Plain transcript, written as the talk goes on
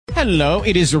Hello,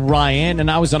 it is Ryan,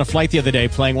 and I was on a flight the other day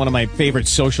playing one of my favorite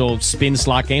social spin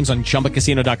slot games on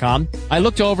ChumbaCasino.com. I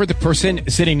looked over at the person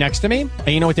sitting next to me, and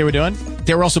you know what they were doing?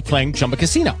 They were also playing Chumba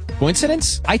Casino.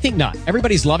 Coincidence? I think not.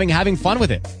 Everybody's loving having fun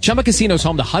with it. Chumba Casino is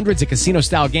home to hundreds of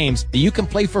casino-style games that you can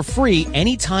play for free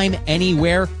anytime,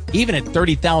 anywhere, even at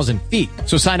 30,000 feet.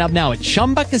 So sign up now at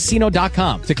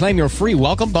ChumbaCasino.com to claim your free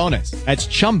welcome bonus. That's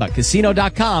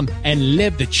ChumbaCasino.com and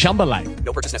live the Chumba life.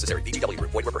 No purchase necessary. VGW.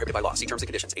 Void where prohibited by law. See terms and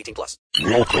conditions. 18+.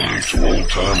 Welcome to Old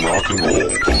Time Rock and Roll,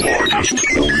 the largest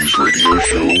oldies radio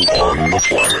show on the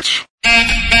planet.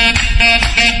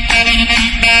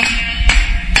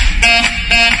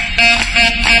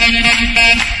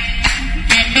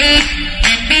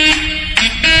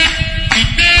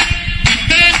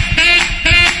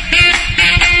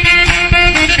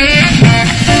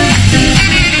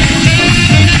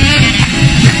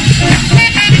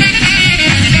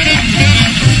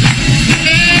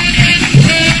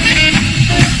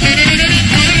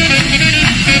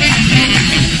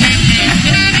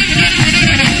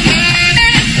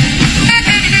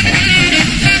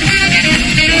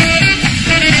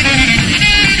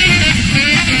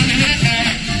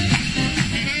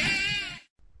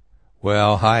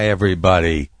 Well, hi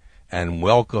everybody, and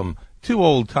welcome to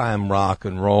Old Time Rock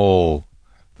and Roll,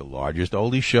 the largest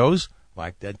oldie shows,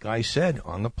 like that guy said,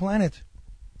 on the planet.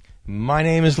 My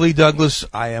name is Lee Douglas.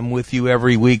 I am with you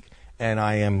every week, and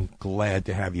I am glad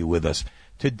to have you with us.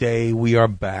 Today we are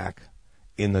back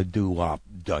in the Doo Wop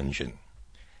Dungeon.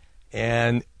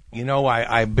 And, you know,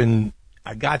 I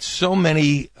got so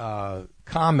many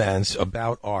comments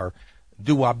about our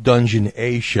Doo Wop Dungeon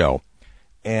A show,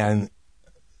 and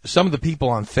some of the people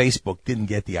on Facebook didn't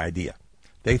get the idea.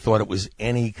 They thought it was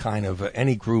any kind of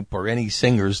any group or any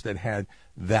singers that had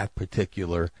that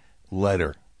particular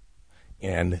letter.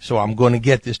 And so I'm going to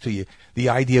get this to you. The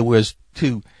idea was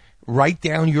to write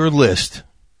down your list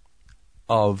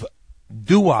of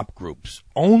doo-wop groups,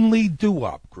 only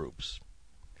doo-wop groups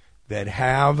that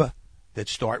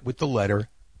start with the letter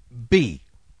B.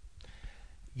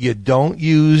 You don't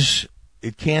use,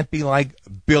 it can't be like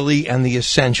Billy and the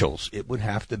Essentials. It would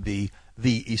have to be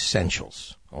the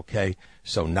Essentials, okay?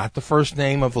 So not the first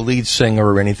name of the lead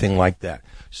singer or anything like that.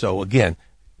 So again,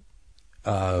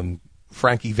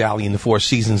 Frankie Valli and the Four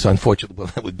Seasons, unfortunately, well,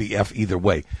 that would be F either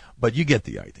way. But you get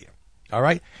the idea, all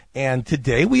right? And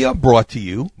today we are brought to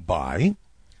you by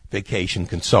Vacation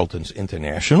Consultants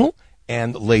International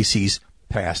and Lacey's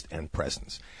Past and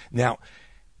Presents. Now,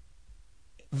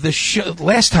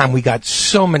 last time we got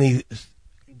so many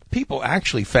people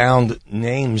actually found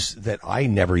names that I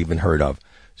never even heard of.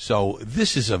 So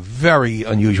this is a very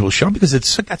unusual show because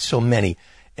it's got so many.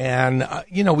 And,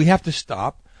 we have to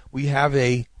stop.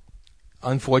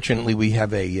 Unfortunately, we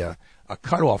have a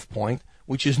cutoff point,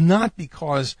 which is not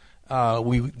because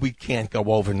we can't go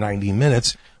over 90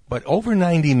 minutes, but over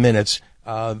 90 minutes,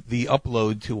 the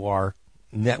upload to our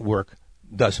network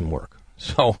doesn't work.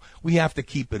 So we have to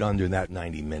keep it under that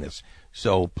 90 minutes.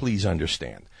 So please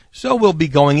understand. So we'll be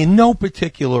going in no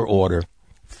particular order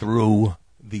through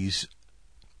these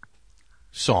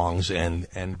songs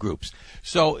and groups.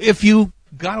 So if you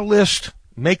got a list,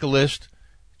 make a list,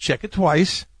 check it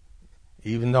twice,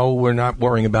 even though we're not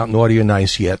worrying about naughty or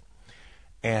nice yet.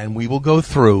 And we will go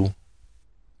through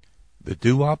the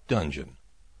Doo Wop Dungeon,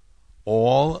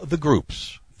 all the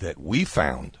groups that we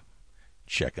found.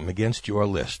 Check them against your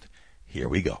list. Here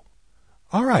we go.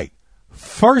 All right.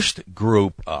 First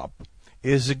group up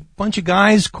is a bunch of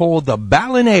guys called the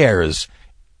Ballinaires.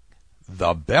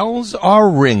 The Bells Are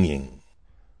Ringing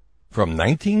from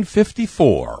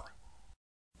 1954.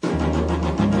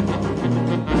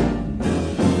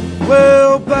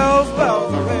 Well, bells,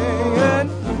 bells are ringing,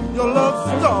 your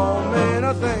love storm ain't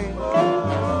a thing.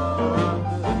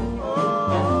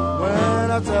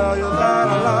 When I tell you that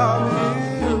I love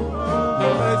you,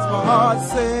 it makes my heart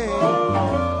sing.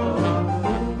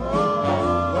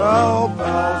 Well,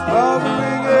 bells, bells are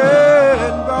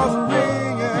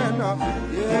ringing,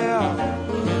 yeah.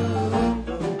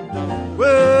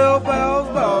 Well, bells,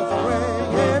 bells are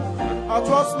ringing, I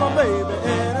trust my baby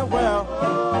anywhere.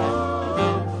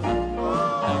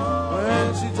 When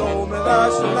she told me that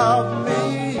she loved me,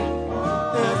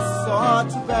 it's so hard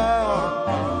to bear.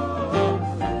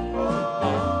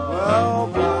 Well,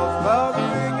 bells, bells are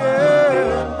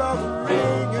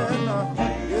ringing,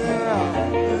 yeah.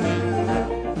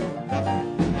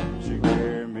 She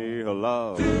gave me her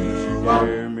love, she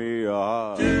gave me her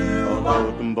heart. I'll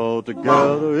put them both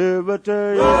together if I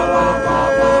tell you.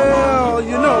 Well,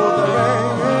 you know the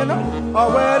ringing, our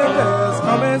wedding day is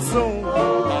coming soon.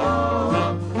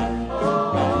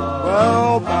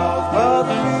 Well, bells, bells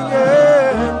are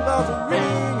ringing,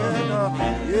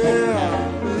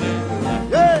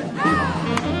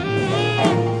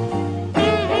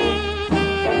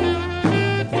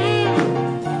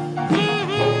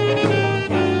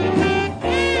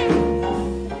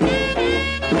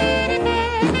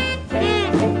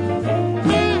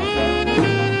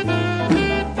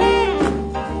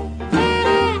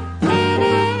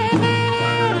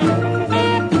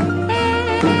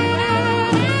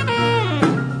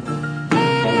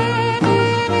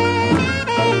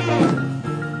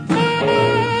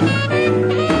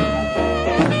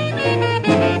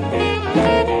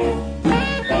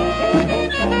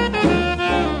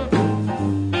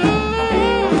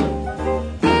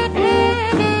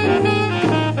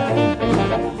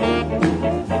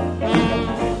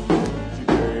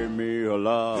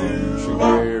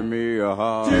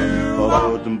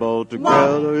 put them both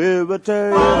together, if I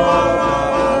tell you,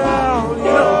 you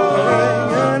know the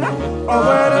ringing, oh,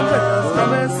 when it is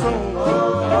coming soon.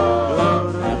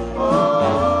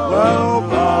 Well,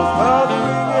 bells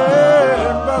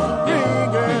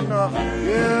ringing,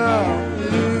 yeah.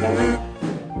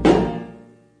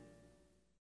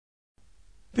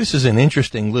 This is an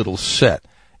interesting little set,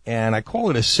 and I call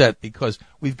it a set because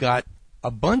we've got a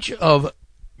bunch of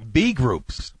B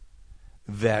groups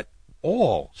that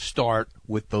all start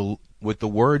with the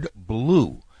word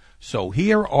blue. So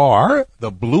here are the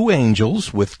Blue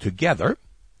Angels with Together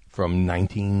from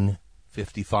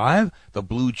 1955, the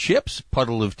Blue Chips,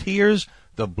 Puddle of Tears,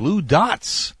 the Blue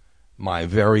Dots, My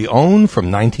Very Own from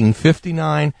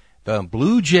 1959, the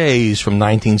Blue Jays from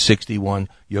 1961,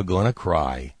 You're Gonna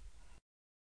Cry.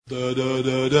 Da da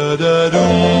da da da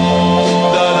da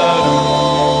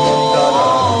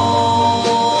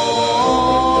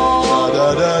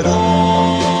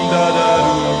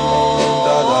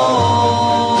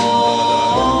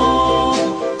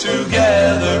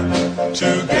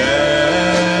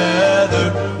Together,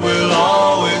 we'll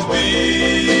always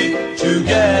be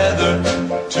together,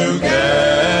 together.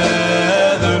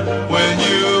 When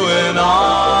you and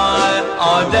I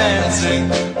are dancing,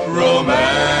 romancing,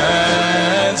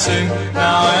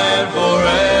 now and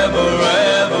forever,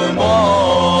 evermore.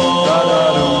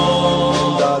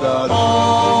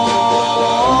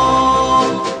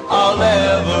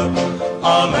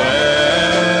 I'll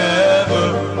never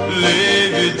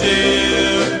leave you,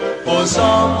 dear, for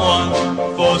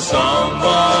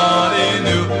somebody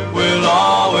new. We'll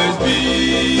always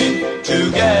be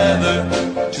together,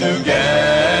 together.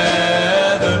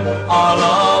 Our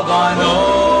love, I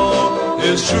know,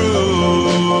 is true.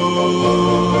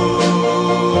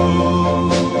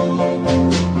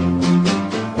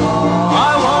 I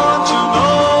want to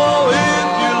know if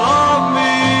you love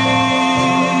me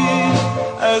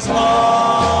as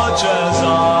much as I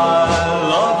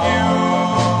love you.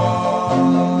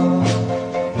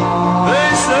 They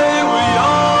say we're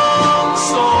young,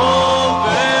 so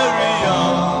very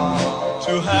young,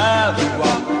 to have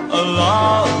a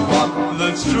love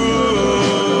that's true.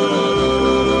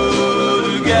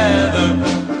 Together,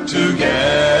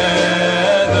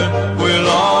 together, we'll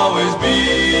always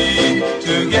be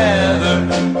together,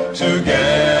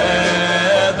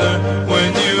 together. When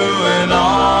you and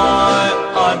I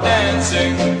are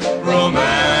dancing,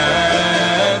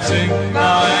 romancing,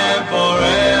 now and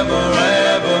forever,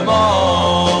 evermore.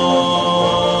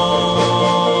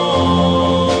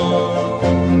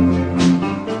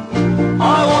 I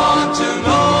want to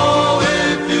know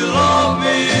if you love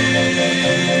me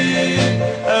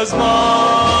as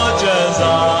much as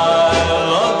I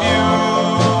love you.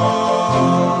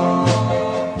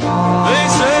 They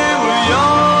say we're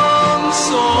young,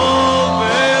 so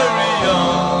very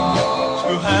young,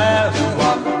 to have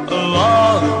a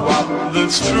love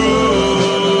that's true.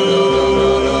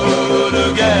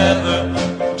 Together,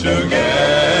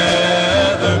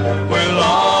 together, we'll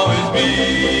always be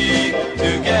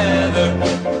together,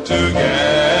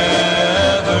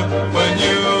 together. When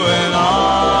you and I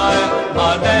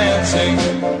are dancing,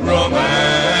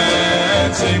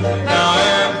 romancing, now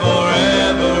and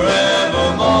forever,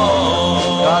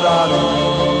 evermore. Da da da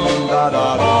da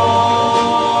da da.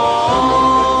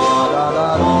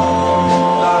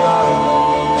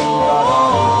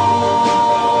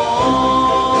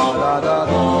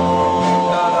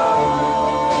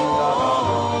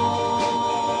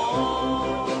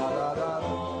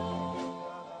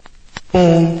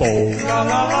 Boom, boom. La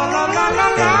la la la la la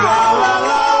la la la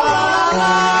la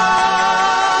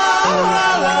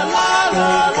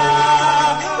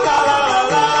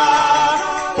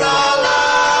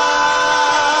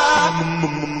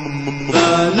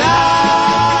The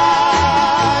night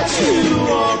you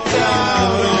walked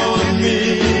out on me,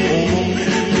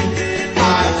 I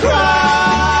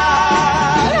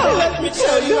cried. Let me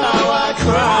tell you how I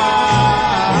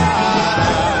cried.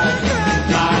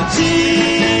 My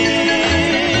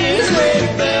tears, they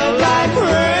fell like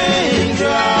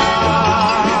raindrops,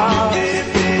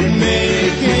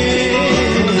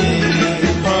 making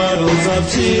puddles of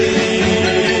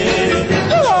tears.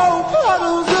 Oh,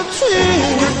 puddles of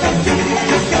tears.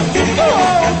 Oh,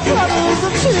 puddles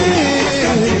of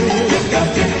tears.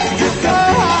 Oh,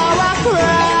 how I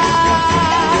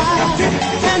cried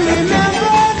and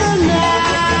remember the night.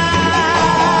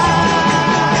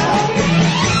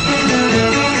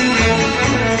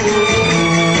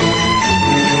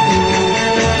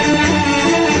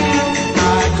 I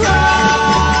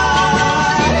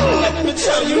cried. Let me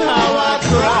tell you how I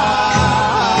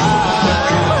cried.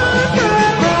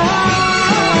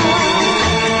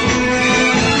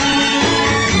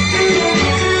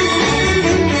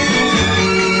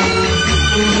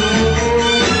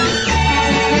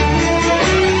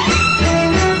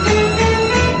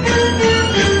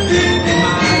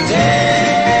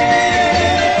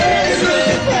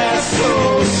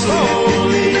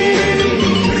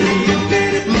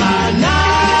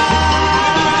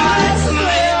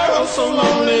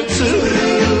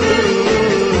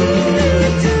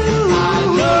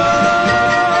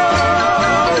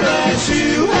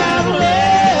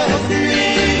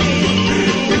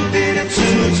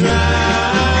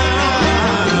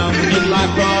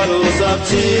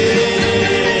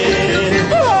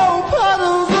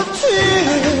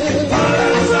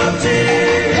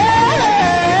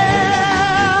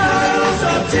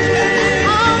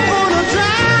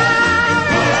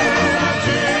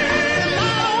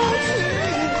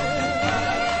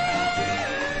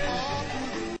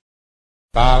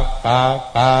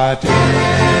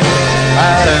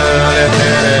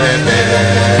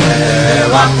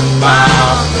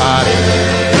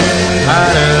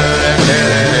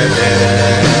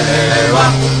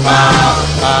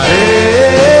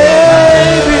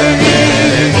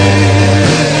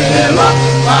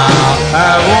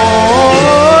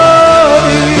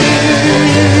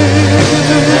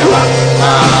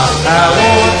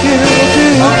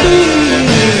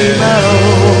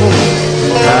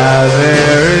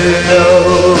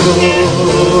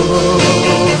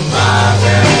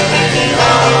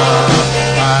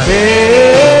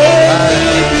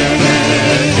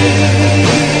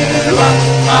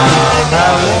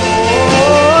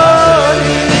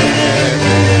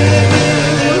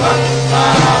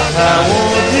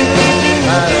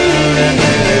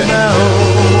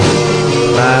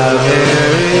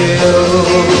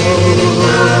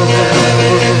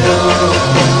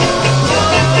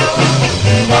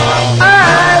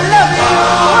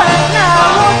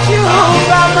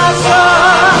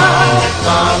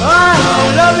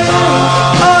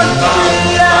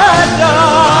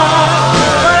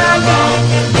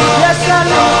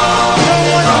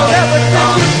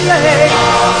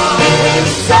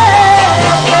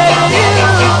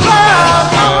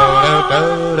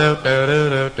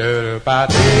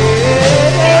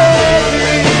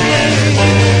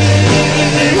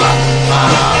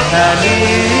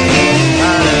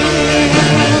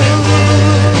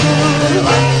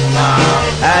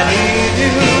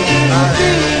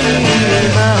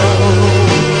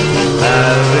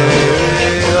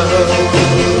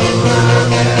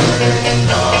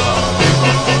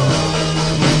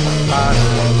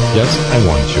 Yes, I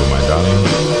want you, my darling.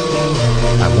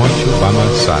 I want you by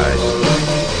my side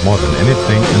more than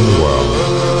anything in the world.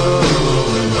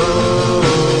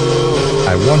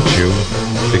 I want you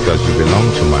because you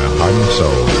belong to my heart and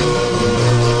soul.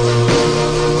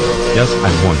 Yes,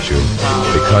 I want you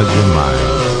because you're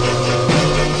mine.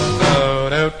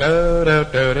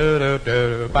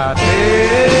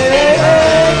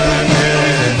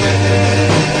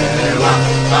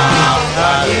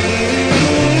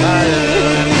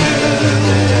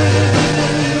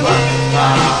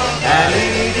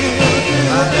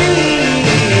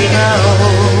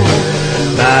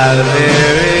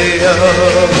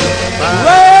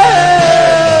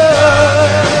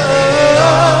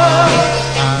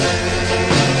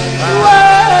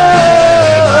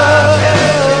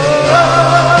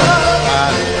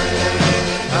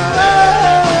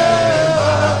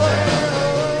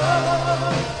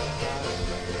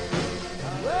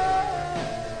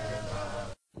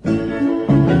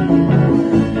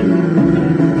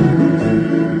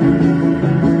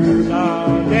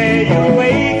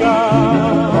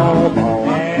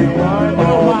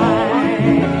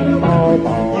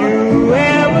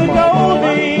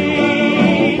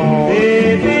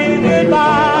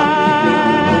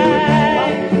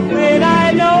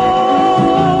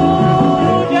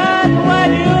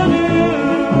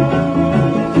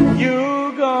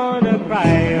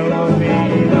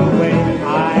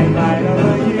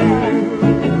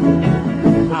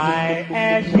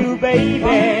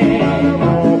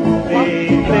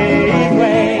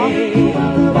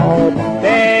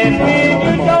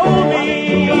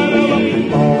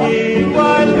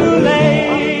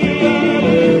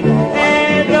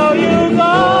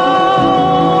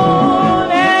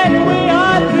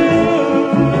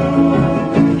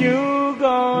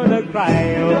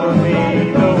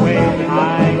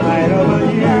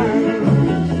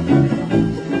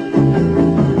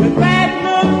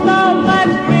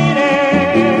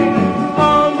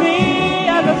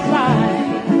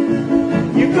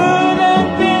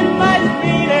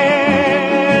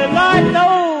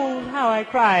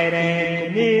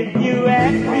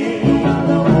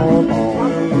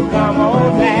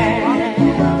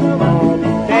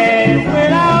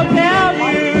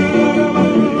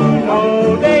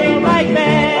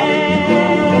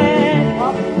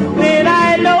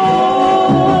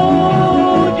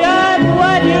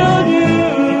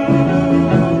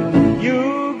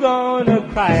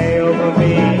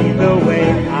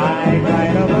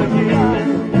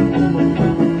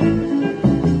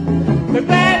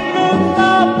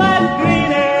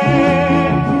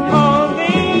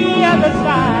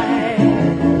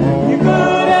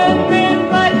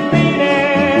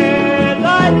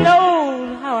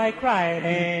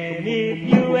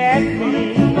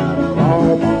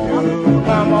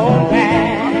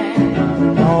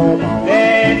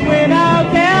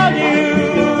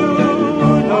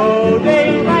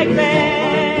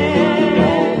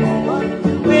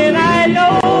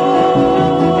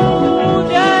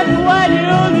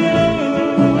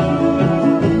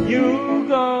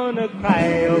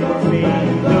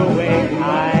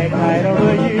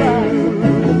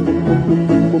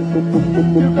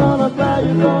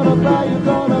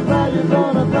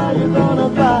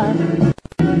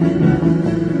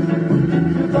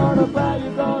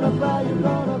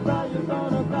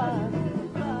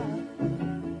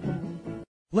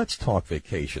 Let's talk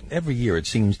vacation. Every year it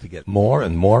seems to get more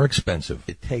and more expensive.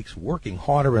 It takes working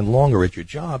harder and longer at your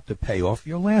job to pay off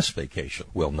your last vacation.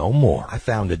 Well, no more. I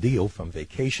found a deal from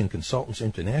Vacation Consultants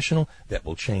International that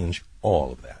will change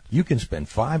all of that. You can spend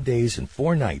 5 days and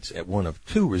 4 nights at one of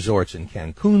 2 resorts in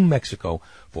Cancun, Mexico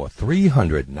for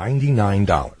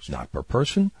 $399. Not per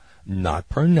person, not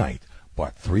per night,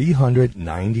 but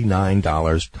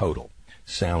 $399 total.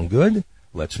 Sound good?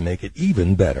 Let's make it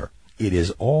even better. It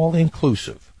is all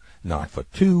inclusive, not for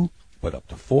 2, but up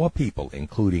to 4 people,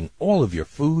 including all of your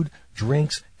food,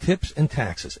 drinks, tips, and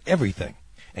taxes, everything.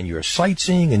 And your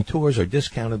sightseeing and tours are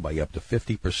discounted by up to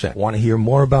 50%. Want to hear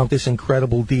more about this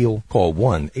incredible deal? Call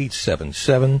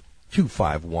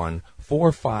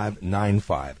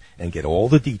 1-877-251-4595 and get all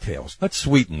the details. Let's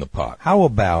sweeten the pot. How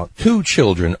about 2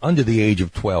 children under the age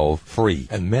of 12 free?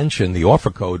 And mention the offer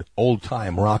code Old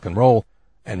Time Rock and Roll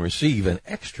and receive an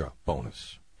extra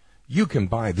bonus. You can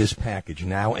buy this package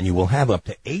now, and you will have up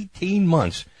to 18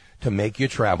 months to make your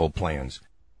travel plans.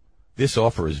 This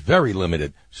offer is very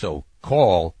limited, so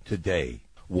call today.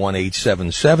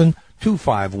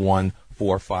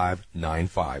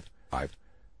 1-877-251-4595.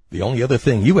 The only other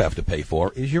thing you have to pay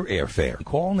for is your airfare.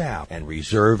 Call now and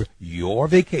reserve your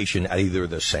vacation at either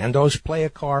the Sandos Playa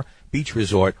Car Beach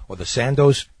Resort or the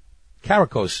Sandos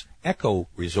Caracos Echo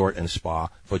Resort and Spa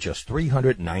for just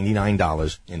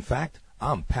 $399. In fact,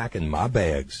 I'm packing my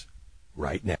bags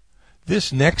right now.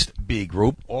 This next B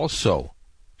group, also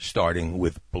starting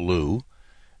with blue,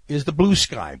 is the Blue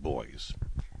Sky Boys.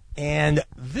 And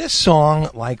this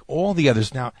song, like all the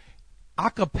others, now,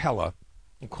 a cappella,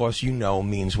 of course, you know,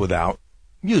 means without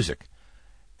music.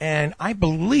 And I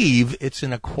believe it's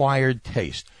an acquired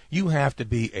taste. You have to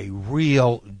be a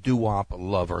real doo-wop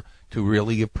lover to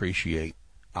really appreciate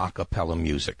a cappella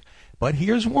music. But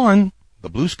here's one, the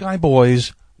Blue Sky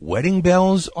Boys, Wedding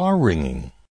Bells Are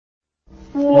Ringing.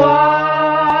 What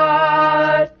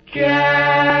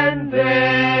can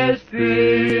this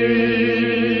be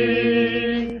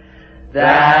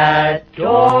that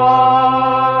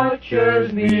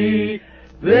tortures me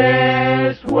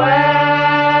this way?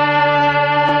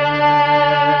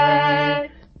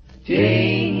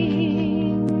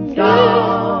 Ding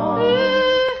dong,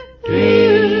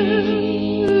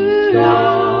 ding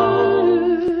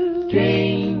dong,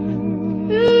 ding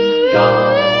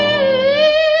dong.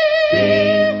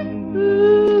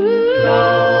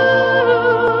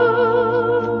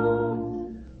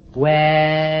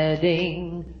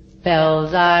 Wedding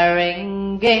bells are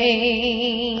ringing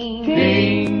ding,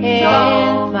 in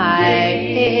dong, my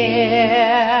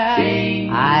ear.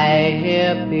 Ding, I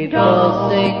hear people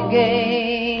dong,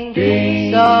 singing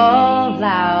ding, so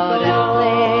loud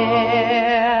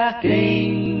and clear.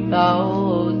 Ding,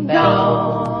 those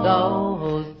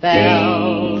bells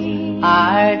ding,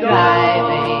 are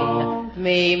driving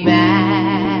me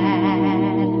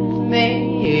mad,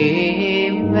 me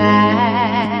mad.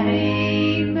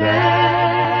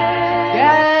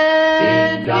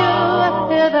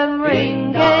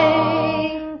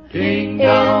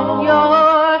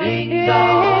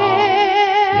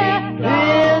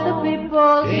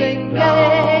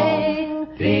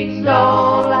 So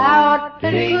loud and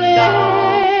clear,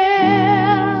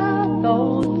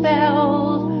 those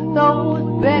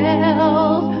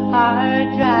bells are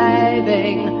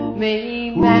driving me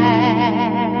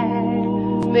mad,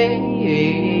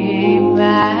 me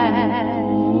mad.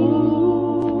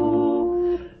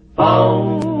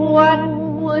 Boom. What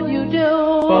would you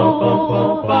do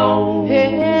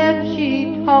if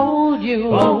she told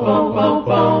you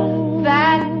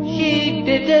that she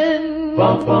didn't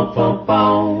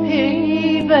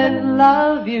even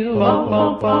love you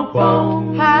after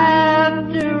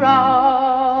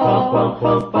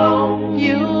all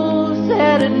you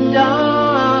said and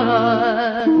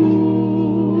done?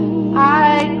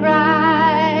 I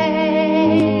cry,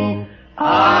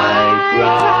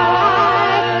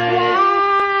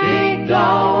 ding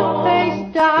dong,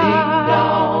 face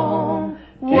down.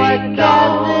 What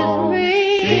does this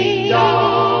mean? Ding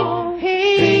dong,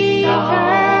 ding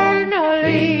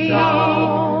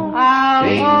dong.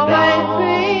 I'll always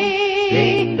be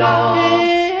in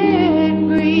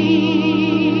green,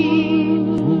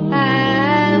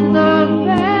 and the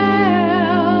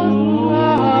bells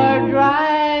are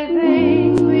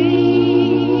driving me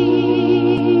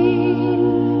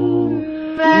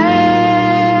mad,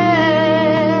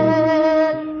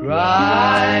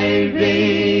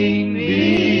 driving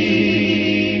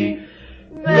me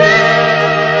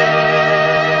mad.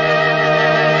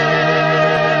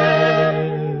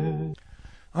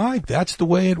 All right, that's the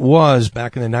way it was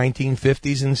back in the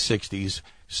 1950s and 60s.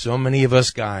 So many of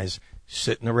us guys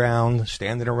sitting around,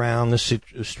 standing around the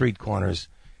street corners,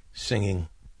 singing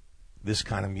this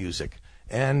kind of music.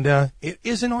 And it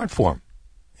is an art form.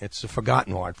 It's a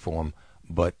forgotten art form,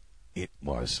 but it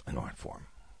was an art form.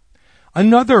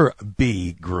 Another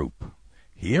B group.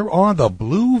 Here are the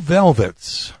Blue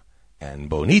Velvets and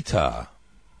Bonita.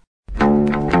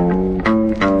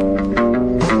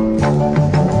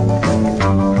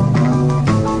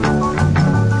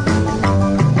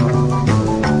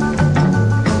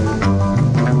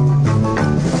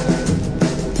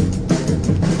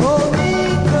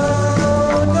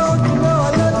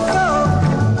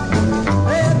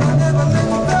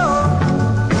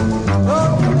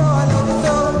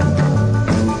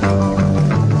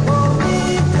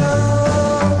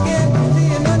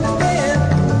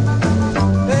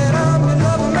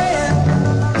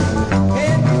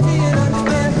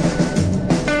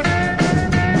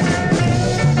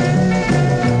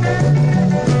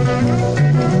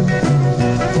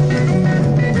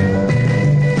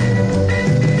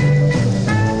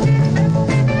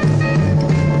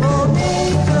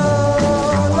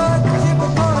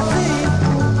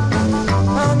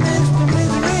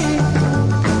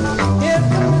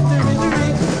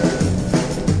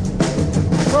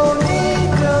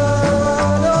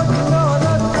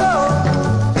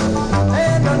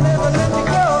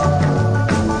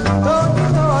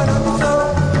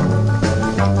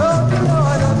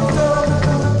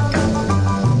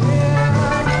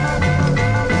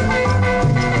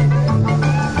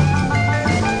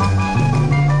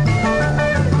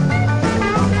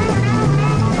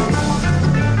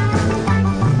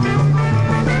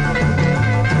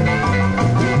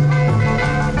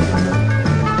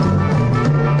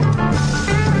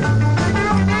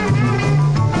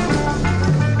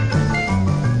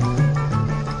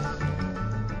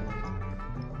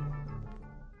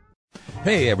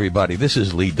 Hey everybody, this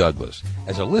is Lee Douglas.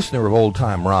 As a listener of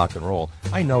old-time rock and roll,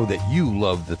 I know that you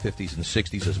love the 50s and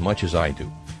 60s as much as I do.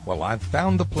 Well, I've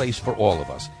found the place for all of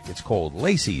us. It's called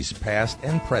Lacey's Past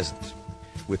and Present.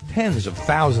 With tens of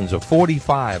thousands of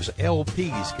 45s,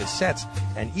 LPs, cassettes,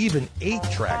 and even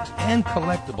 8-tracks and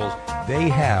collectibles, they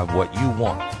have what you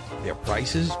want. Their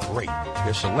prices, great.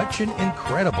 Their selection,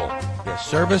 incredible. Their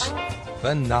service,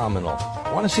 phenomenal.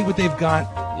 Want to see what they've got?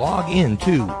 Log in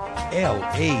to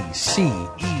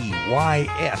LACEYS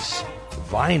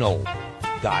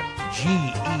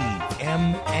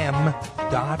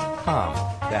vinyl.gemm.com.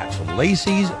 That's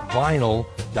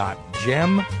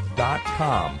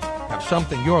Lacey'sVinyl.gem.com. Have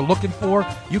something you're looking for?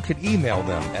 You can email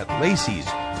them at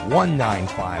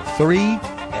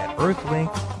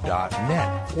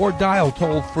laceys1953@earthlink.net or dial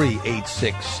toll-free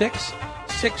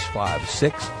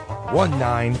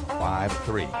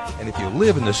 866-656-1953. And if you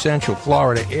live in the Central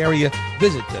Florida area,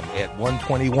 visit them at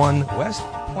 121 West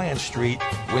Plant Street,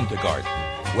 Winter Garden.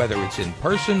 Whether it's in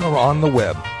person or on the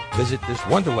web, visit this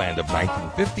wonderland of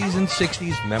 1950s and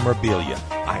 60s memorabilia.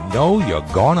 I know you're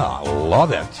gonna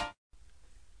love it.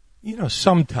 You know,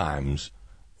 sometimes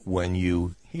when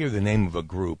you hear the name of a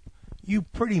group, you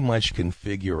pretty much can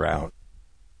figure out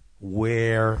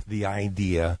where the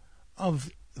idea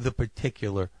of the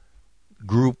particular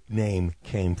group name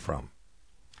came from.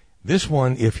 This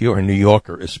one, if you're a New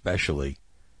Yorker especially,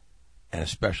 and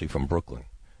especially from Brooklyn,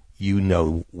 you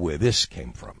know where this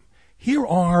came from. Here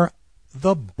are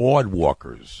the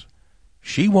Boardwalkers.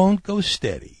 She Won't Go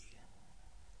Steady.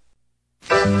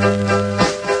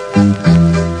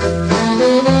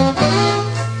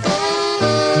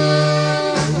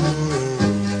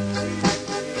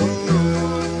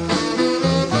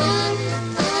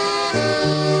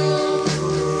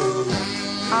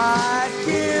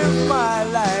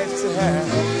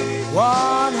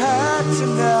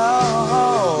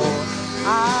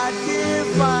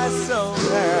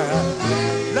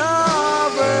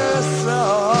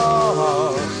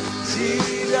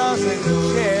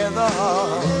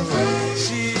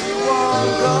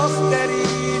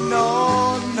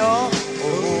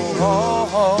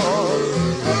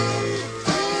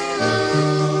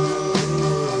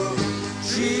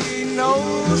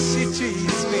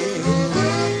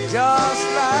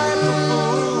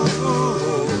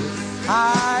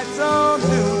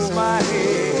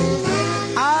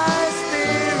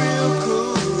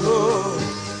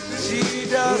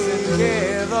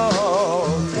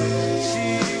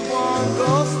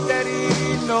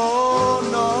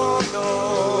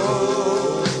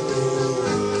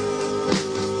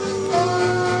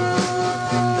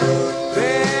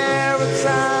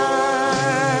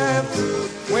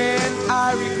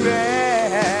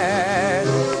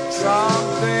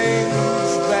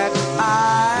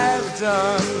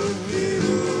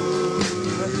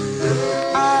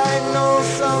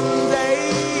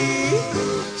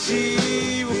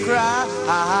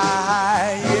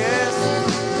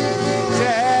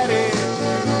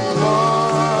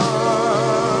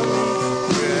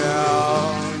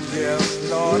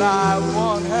 I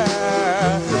want her,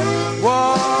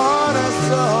 want her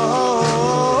so.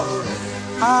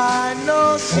 I know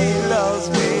she loves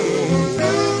me.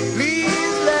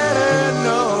 Please let her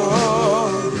know.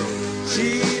 She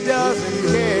doesn't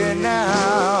care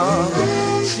now.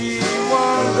 She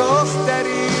won't go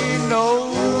steady. No,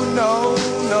 no,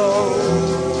 no.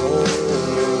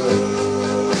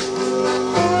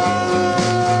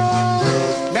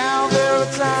 Now there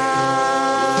are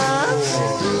times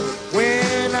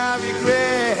when I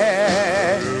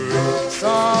regret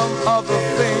some of the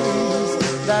things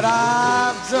that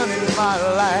I've done in my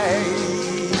life.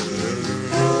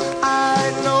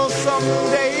 I know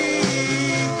someday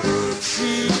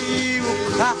she will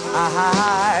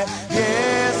cry.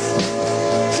 Yes,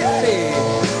 Jenny,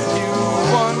 you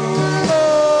won. Oh,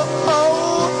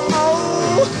 oh,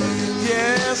 oh.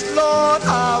 Yes, Lord, I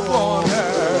want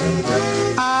her.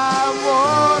 I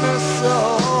want her so.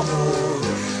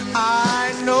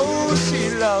 I know she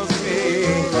loves me.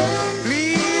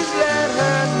 Please let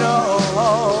her know.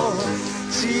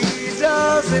 She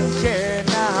doesn't care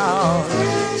now.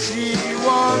 She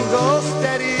won't go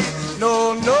steady.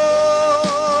 No, no.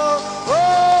 Oh,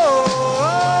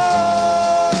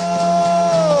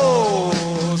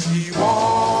 oh. She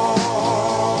won't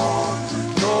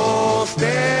go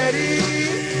steady.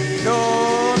 No,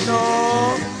 no.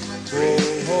 Oh,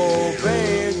 oh,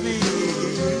 baby.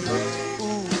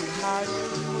 Ooh, how you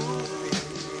move me.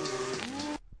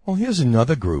 Well, here's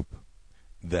another group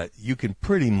that you can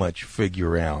pretty much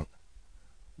figure out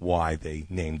why they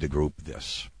named the group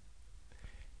this.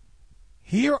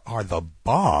 Here are the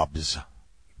Bobs,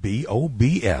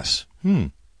 B-O-B-S.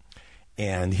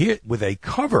 And here with a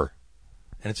cover,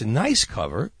 and it's a nice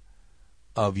cover,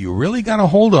 of You Really Got a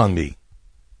Hold on Me.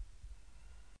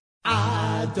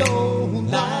 I don't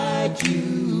like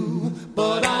you,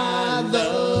 but I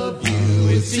love you.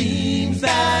 It seems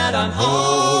that I'm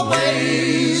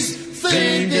always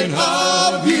thinking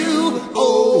of you.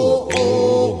 Oh,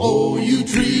 oh, oh, you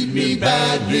treat me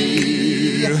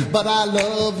badly, but I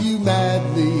love you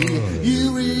madly.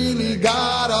 You really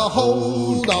got a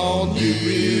hold on me. You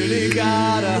really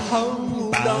got a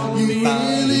hold on me. You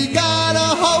really got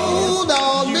a hold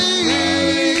on me.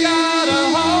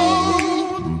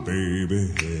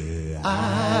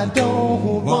 I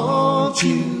don't want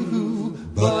you,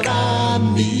 but I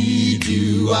need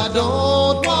you. I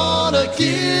don't want to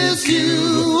kiss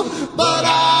you, but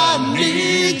I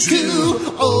need to.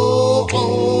 Oh,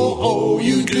 oh, oh,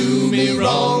 you do me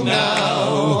wrong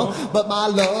now, but my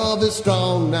love is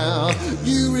strong now.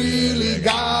 You really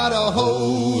got a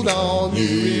hold on me.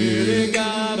 You really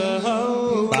got a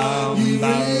hold on me. You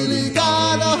really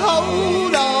got a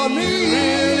hold on me.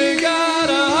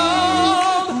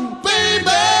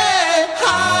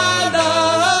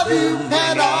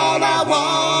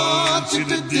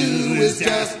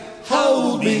 Just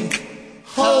hold me,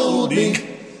 hold me,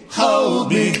 hold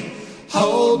me,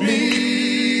 hold me.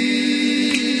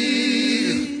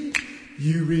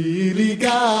 You really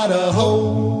got a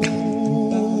hold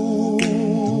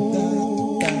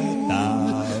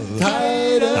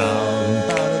tighter,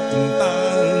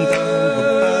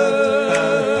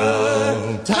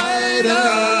 tighter.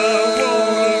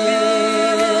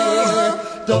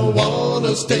 Don't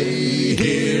wanna stay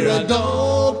here. I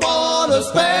don't wanna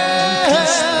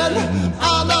spend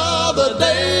another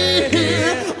day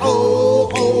here. Oh,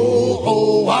 oh,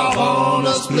 oh, I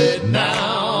wanna split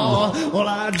now. Well,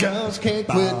 I just can't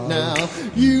quit now.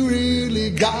 You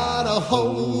really got a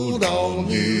hold on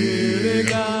me. You really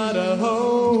got a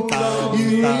hold on me.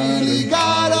 You really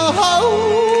got a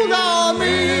hold on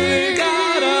me. You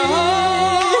got a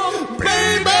hold,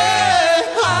 baby.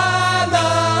 I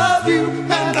love you,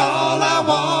 and all I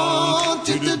want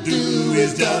you to do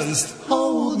is just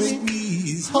hold me,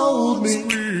 please, hold me,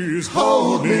 please,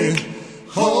 hold me,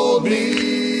 hold me.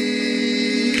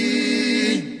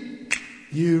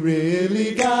 You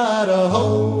really got a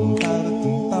hold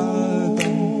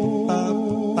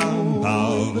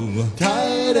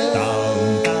tighter,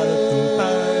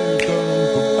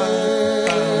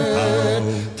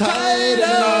 tighter.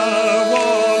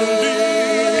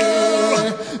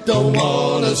 Don't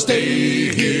wanna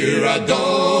stay here. I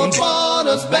don't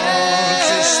wanna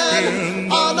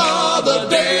spend another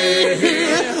day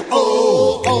here.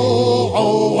 Oh, oh,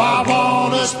 oh, I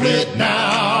wanna split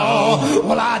now.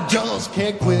 Well, I just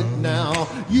can't quit now.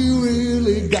 You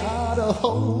really got a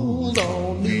hold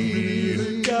on me. You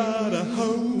really got a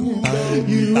hold on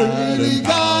me. You really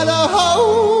got a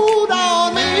hold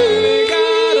on me. You really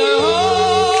got a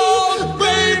hold,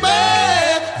 baby.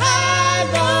 I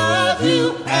love you,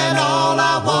 and all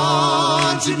I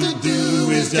want you to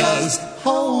do is just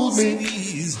hold me,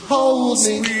 please, hold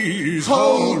me, Please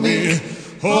hold me,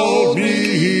 hold me.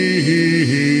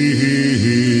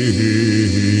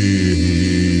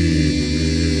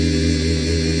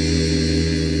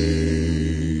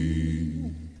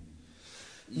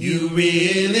 You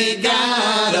really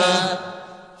gotta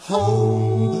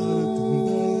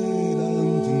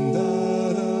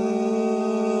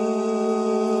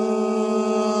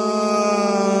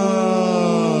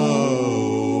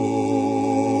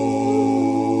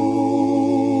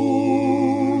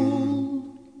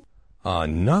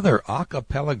Another a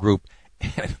cappella group,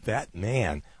 and that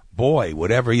man, boy,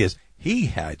 whatever he is, he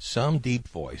had some deep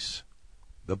voice.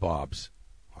 The Bobs.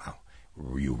 Wow,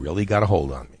 you really got a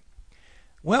hold on me.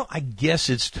 Well, I guess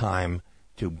it's time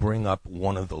to bring up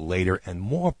one of the later and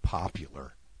more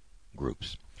popular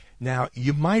groups. Now,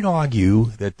 you might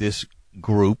argue that this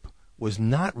group was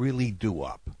not really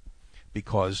doo-wop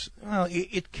because, well,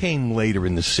 it came later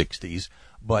in the 60s,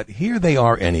 but here they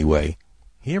are anyway.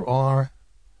 Here are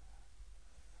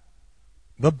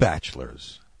The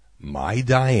Bachelors, My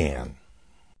Diane.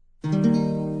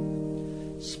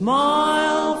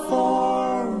 smile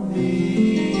for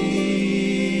me,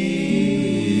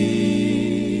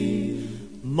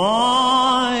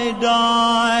 my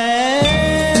Diane.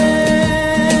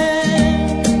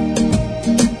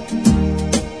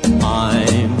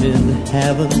 I'm in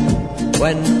heaven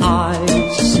when I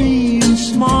see you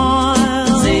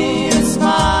smile. See you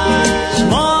smile.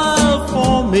 Smile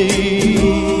for me,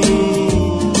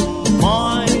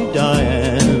 my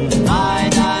Diane. My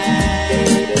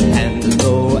Diane. And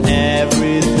though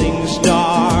everything's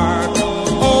dark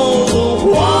all the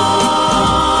while,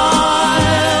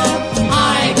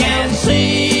 I can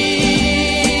see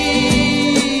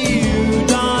you,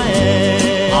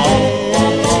 Diane.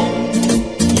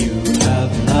 You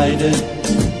have lighted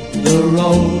the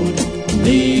road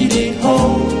leading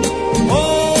home.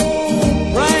 Oh,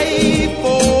 pray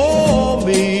for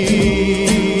me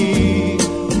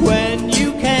when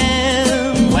you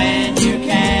can. When you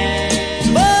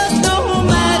can. But no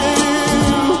matter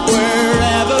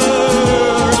wherever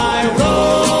I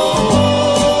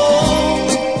roam,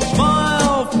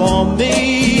 smile for me,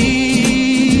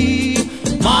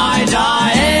 my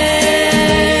Diane.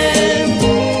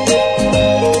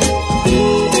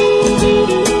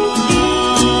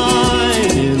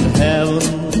 I'm in heaven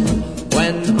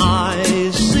when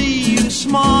I see you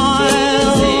smile.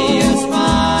 See you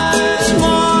smile.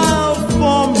 Smile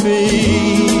for me,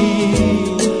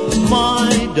 my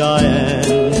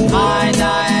Diane. My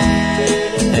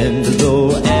Diane. And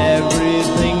though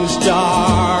everything's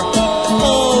dark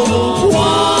all the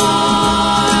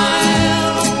while,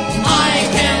 I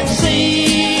can see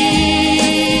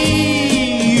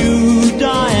you,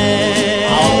 Diane.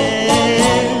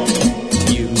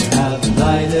 You have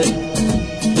lighted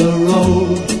the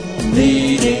road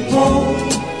leading home.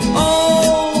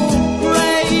 Oh,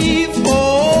 pray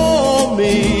for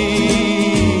me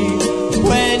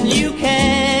when you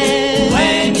can.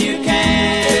 When you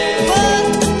can. But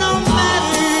no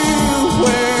matter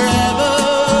wherever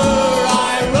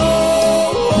I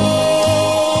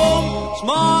roam,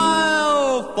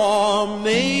 smile for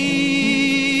me,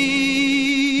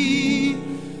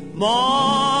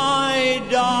 my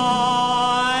Diane.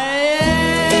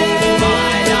 My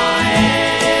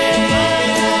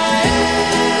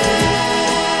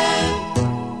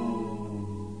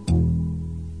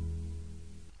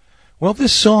Well,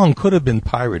 this song could have been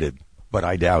pirated, but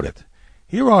I doubt it.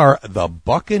 Here are the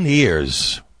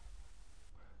Buccaneers.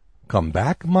 Come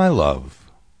back, my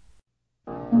love.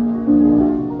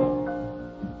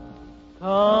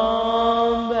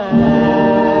 Come back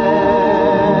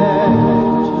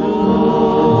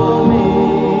to me.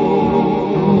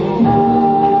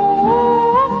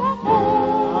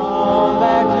 Come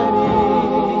back to me,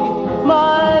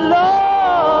 my love,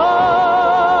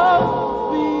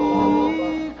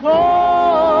 because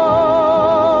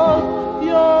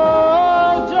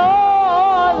your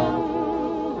darling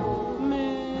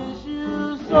miss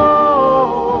you so.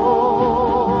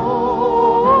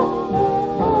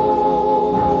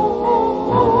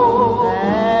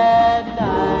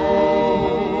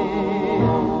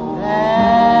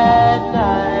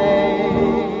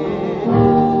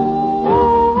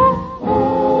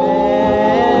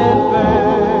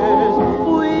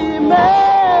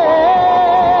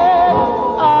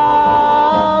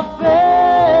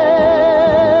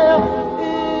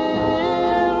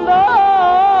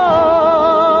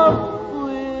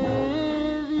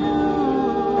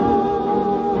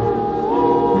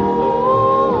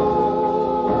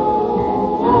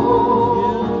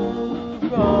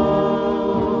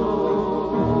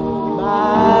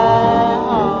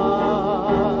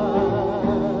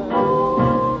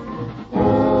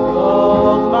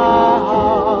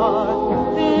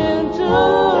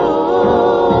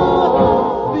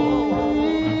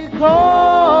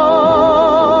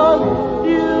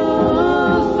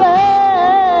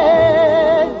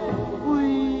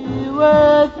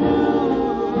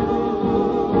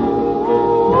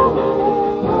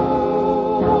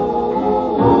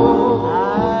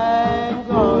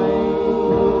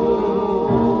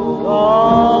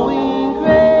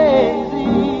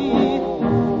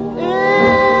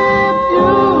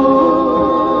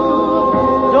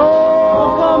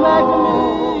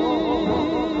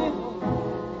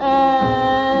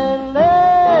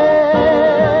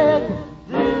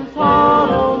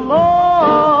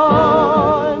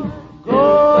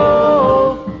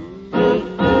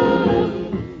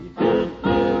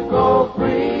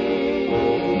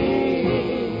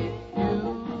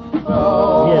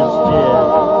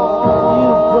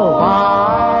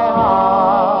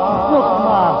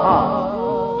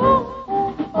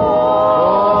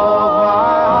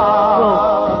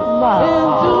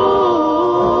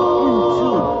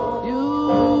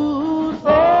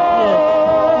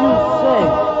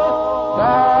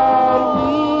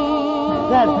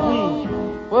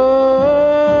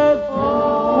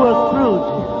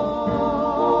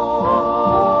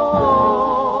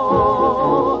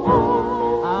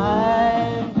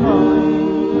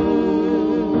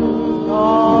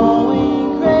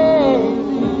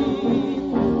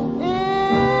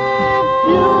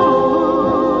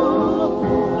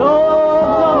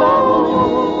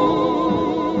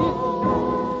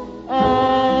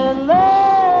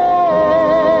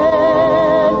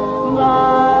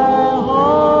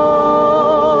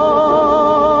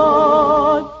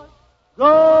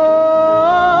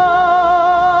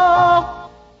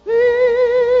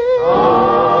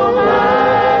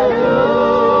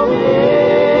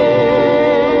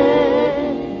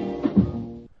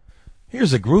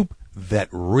 Here's a group that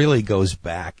really goes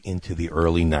back into the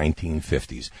early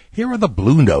 1950s. Here are the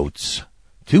Blue Notes,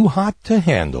 Too Hot to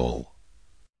Handle.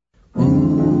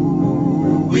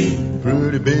 Ooh-wee,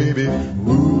 pretty baby,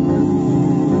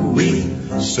 ooh-wee,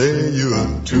 say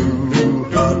you're too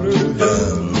hot to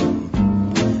handle,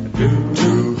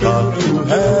 too hot to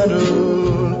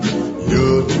handle,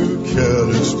 you're too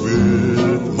careless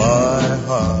with my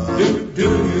heart.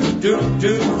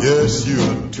 Yes,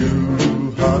 you're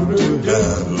too hot to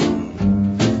handle,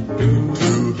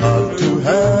 too hot to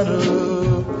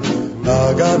handle,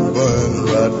 I got burned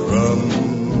right from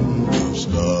the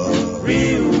start.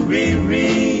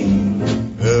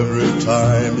 Every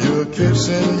time you're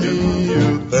kissing me,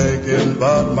 you're thinking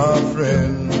about my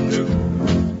friends.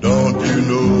 Don't you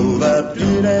know that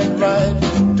it ain't right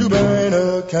to burn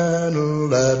a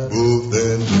candle at both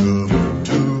ends? You're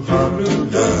too hot to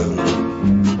handle,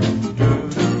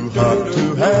 too hot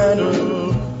to handle.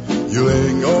 You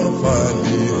ain't gonna find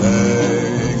me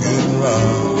hanging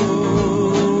round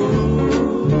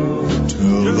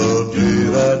till the day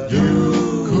that you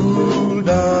cool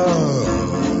down.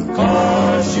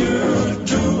 'Cause you're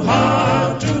too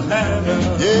hot to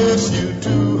handle. Yes, you're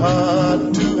too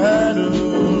hot to handle.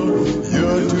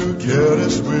 You're too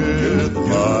careless with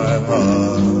my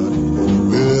heart.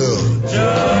 Well,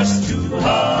 just too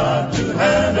hot to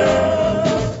handle.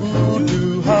 Ooh,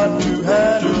 too hot to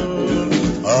handle.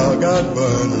 I got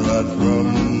burned right from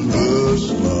the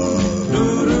start.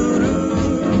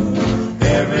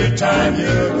 Every time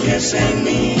you're kissing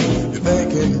me, you're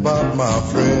thinking about my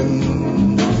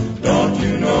friend. Don't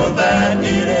you know that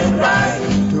it ain't right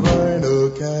to burn a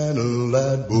candle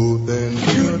at both ends?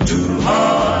 You're too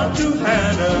hard to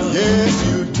handle. Yes,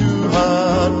 you're too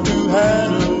hard to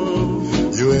handle.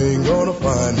 You ain't gonna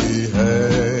find me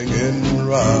hanging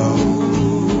round.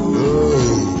 No,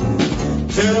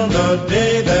 till the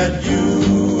day that you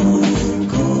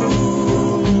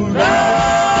cool down.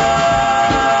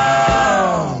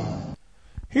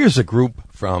 Here's a group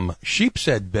from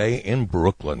Sheepshead Bay in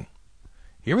Brooklyn.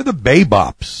 Here are the Bay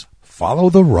Bops, Follow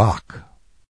the Rock.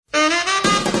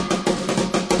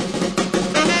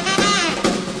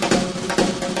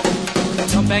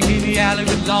 Come back in the alley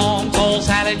with long, tall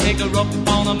Sally, take her up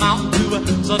on a mountain to a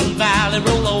sudden valley,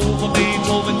 roll over, babe,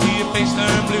 over until your face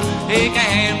turn blue. Take a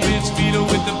hand with Speedo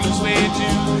with the blue suede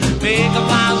shoes. Make a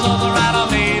fine over right on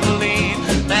Maybelline.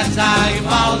 That's how you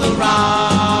follow the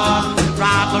rock.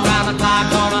 Rock around the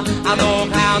clock on a outdoor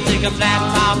cloud, take a flat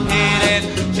top head and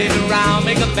shake around,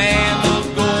 make a band of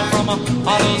gold from a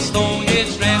hollow stone. Get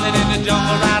stranded in the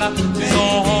jungle rider to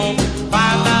go home.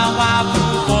 Find out why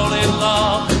fools fall in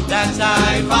love. That's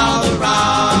how you follow the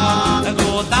rock. And go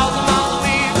 1,000 miles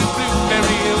away to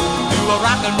Blueberry Hill, do a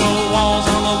rock and roll walls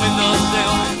on the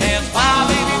windowsill. And why,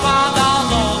 baby, why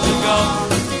dolls all to go?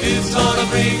 It's gonna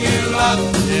bring you luck.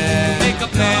 Yeah. Make a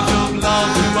pledge of love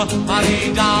to a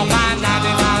honey doll. Find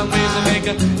 99 ways to make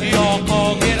your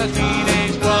call. Get a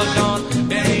teenage crush on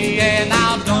Mary Ann.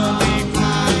 Now don't be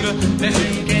cruel that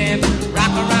you can.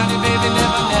 Rock around you, baby,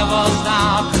 never, never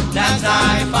stop. That's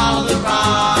how you follow the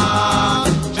rock.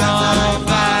 Jump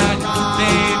back,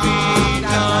 baby,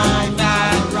 jump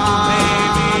back,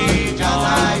 baby,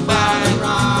 jump back,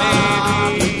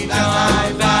 baby,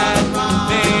 jump back,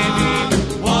 baby,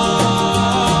 whoa.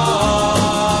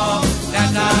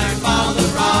 That's how you follow the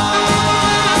rock.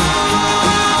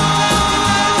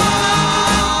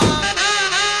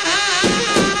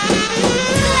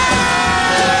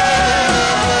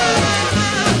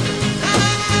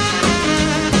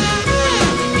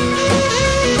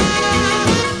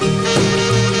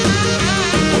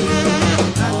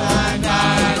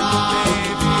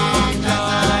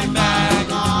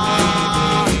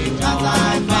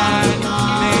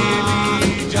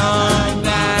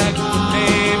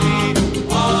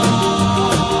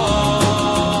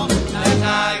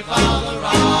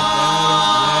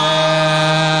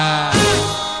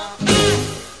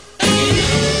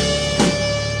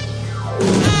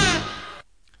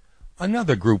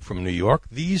 Another group from New York,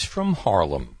 these from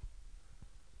Harlem.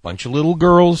 Bunch of little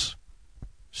girls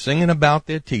singing about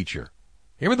their teacher.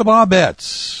 Here are the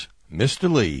Bobettes,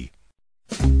 Mr. Lee.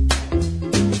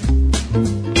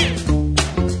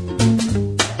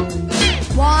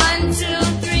 1, 2,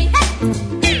 3,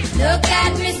 look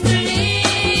at Mr.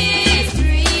 Lee.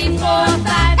 3, 4,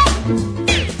 5,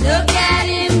 look at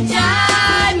him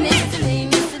jive. Mr. Lee,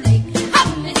 Mr. Lee, hop,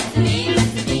 Mr. Lee,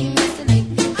 Mr. Lee, Mr. Lee,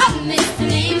 hop, Mr.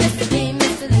 Lee, Mr. Lee,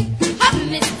 Mr. Lee, hop,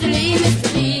 Mr. Lee, Mr.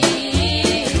 Lee.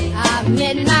 I've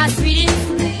met my sweetie,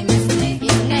 Mr. Lee, Mr. Lee,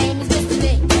 his name is Mr.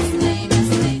 Lee, Mr. Lee,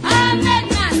 Mr. Lee. I've met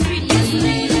my sweetie, Mr.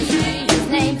 Lee, Mr.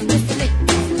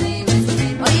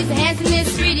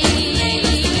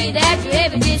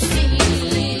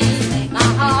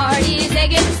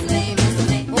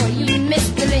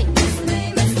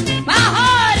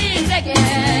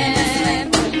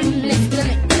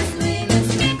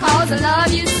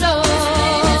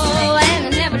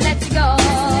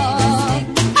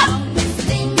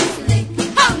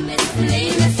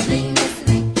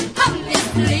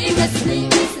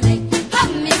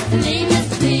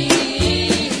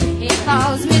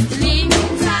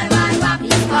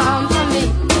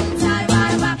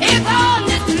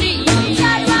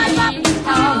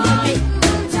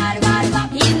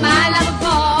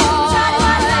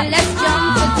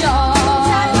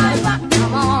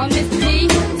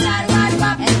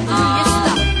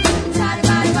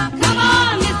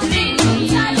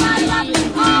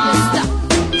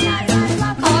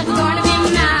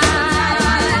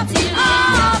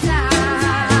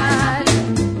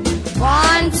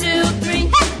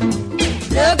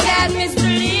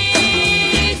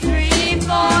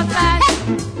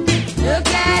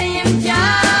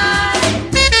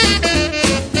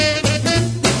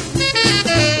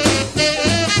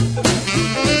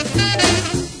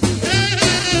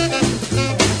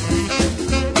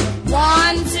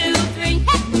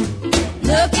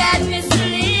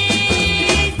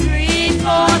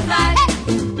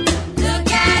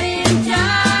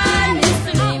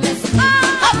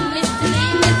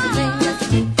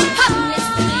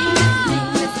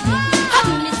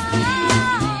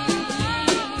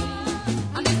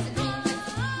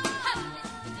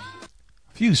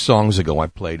 few songs ago, I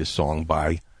played a song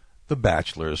by The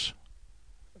Bachelors,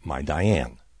 My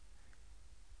Diane.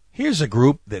 Here's a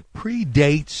group that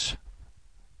predates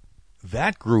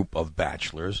that group of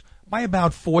Bachelors by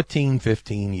about 14,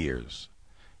 15 years.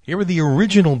 Here are the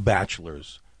original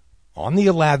Bachelors on the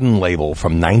Aladdin label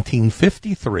from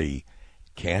 1953,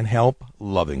 Can't Help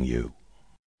Loving You.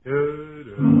 When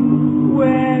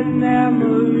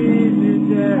memories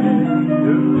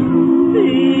return,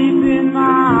 deep in my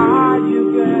heart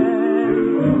you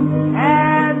burn,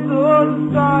 and though the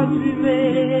stars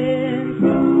remain,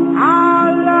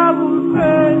 our love will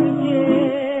burn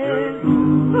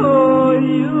again. Oh,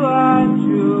 you are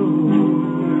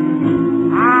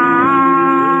true.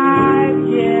 I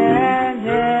can't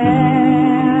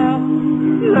help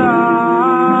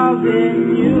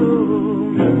loving you.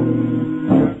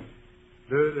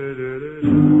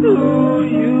 Do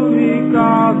you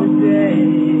recall the day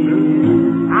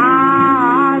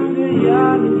I was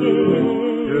young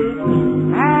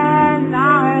again, and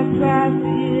now has passed the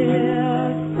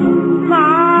years, my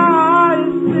heart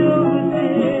is filled with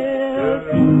tears.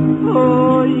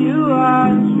 Oh, you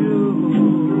are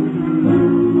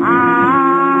true. I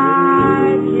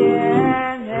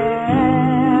can't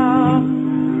help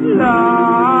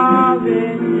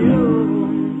loving you.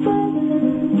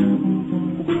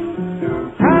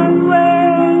 And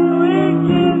when we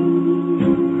kiss,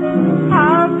 I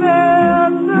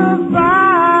felt the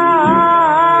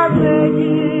fire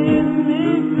making me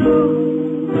blue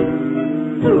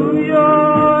to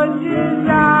your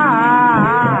desire.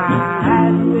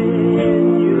 And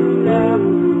when you left,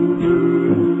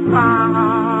 my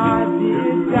heart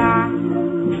did die.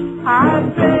 I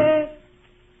said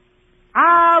I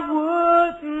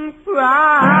wouldn't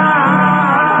cry.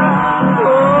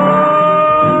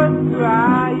 Oh,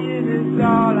 crying is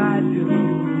all I do.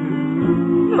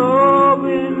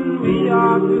 Knowing we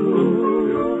are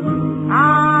through,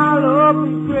 I'll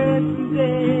open Christmas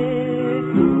Day.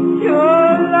 Your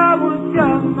love will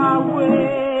come my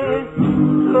way.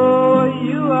 Oh,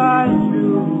 you are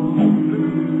true.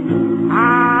 I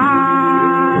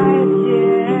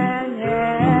can't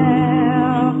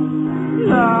help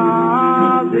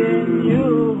loving you.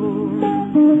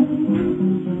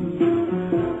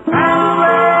 And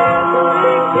when we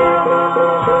kiss,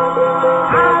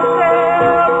 I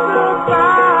felt the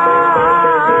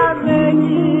fire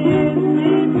making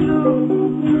me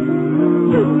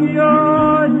blue to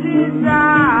your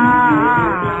desire.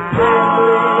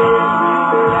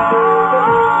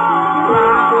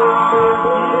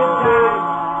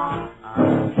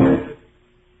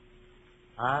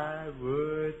 I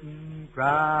wouldn't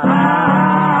cry.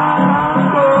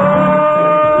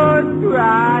 Oh,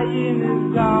 crying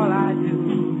is all I do.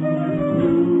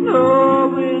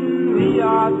 Knowing we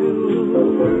are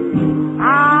through,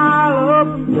 I'll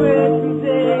open Christmas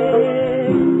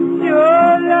Day.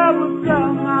 Your love will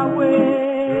come my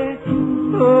way.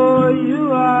 Oh,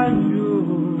 you are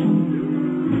true.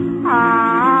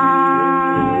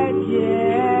 I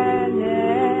can't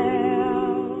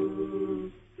help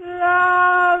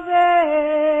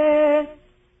loving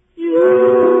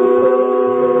you.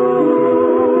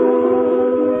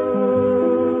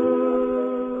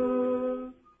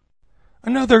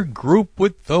 Another group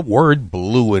with the word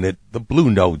blue in it, the Blue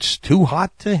Notes, Too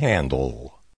Hot to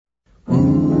Handle.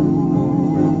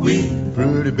 Ooh-wee,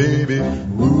 pretty baby,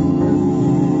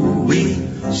 ooh-wee,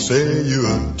 say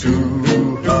you're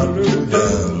too hot to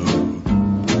handle,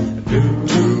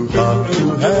 too hot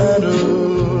to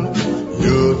handle,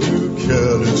 you're too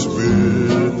careless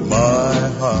with my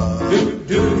heart.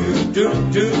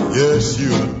 Yes,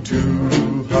 you're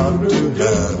too hot to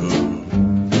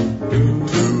handle,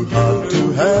 too hot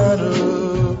to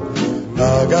handle,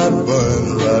 I got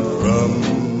burned right from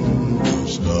the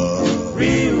start.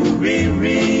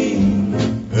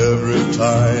 Every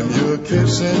time you're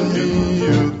kissing me,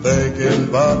 you're thinking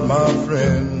about my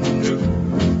friends.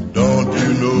 Don't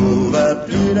you know that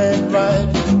it ain't right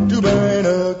to burn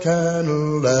a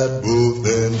candle at both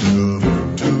ends of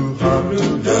it? Too hot to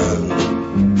handle,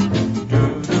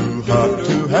 too hot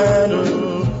to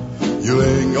handle, you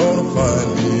ain't gonna find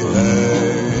me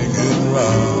hanging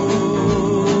round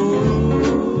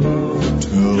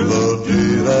till the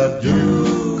day that you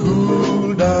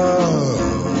cool down.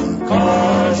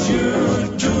 'Cause you're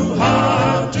too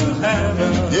hot to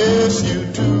handle. Yes,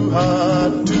 you're too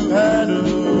hot to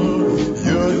handle.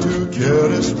 You're too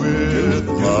careless with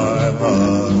my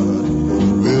heart.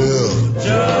 Well,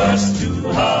 just too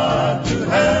hot to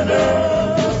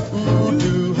handle. Ooh,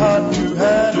 too hot to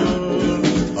handle.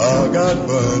 I got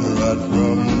burned right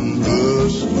from the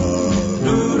start.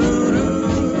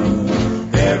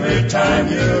 Every time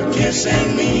you're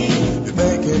kissing me, you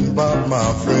think bragging about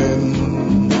my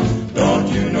friend. Don't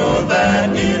you know that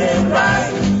it ain't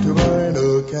right to burn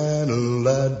a candle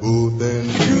at both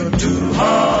ends? You're too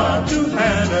hard to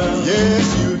handle.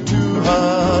 Yes, you're too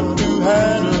hard to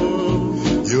handle.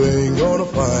 You ain't gonna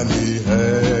find me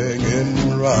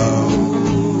hanging around.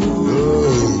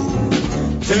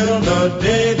 Till the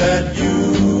day that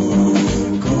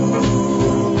you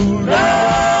cool down.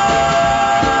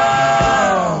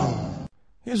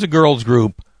 Here's a girls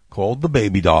group called the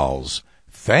Baby Dolls.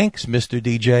 Thanks, Mr.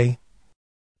 DJ.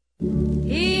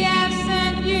 He has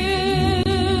sent you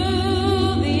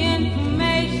the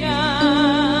information.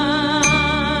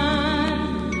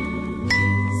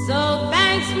 So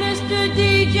thanks, Mr.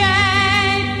 DJ,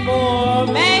 for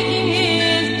making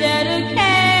his dedication.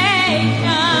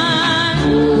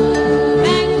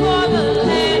 Thanks for the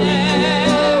letter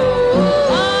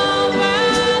over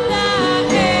the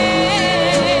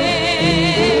head.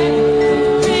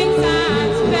 Things are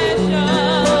special.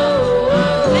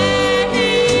 That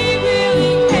he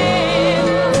really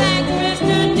cares. Thanks,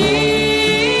 Mr. DJ,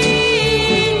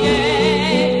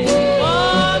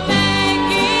 for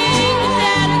making the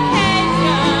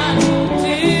dedication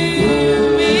to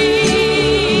me.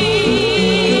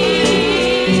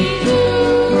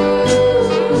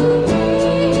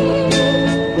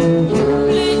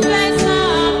 Please play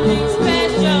something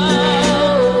special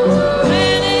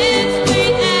when it's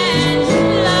sweet and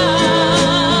slow.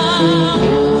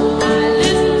 I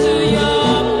listen to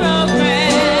your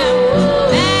program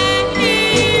that he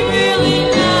really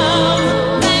knows.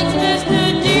 Thanks, Mr.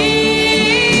 DJ.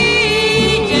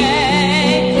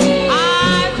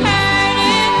 I've heard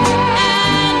it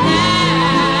and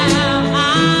now I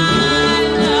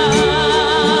know.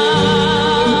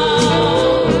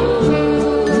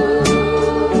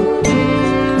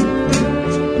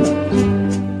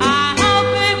 I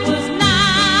hope it was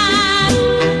not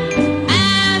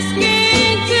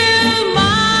asking too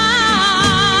much.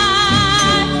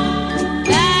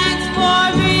 Thanks for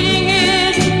reading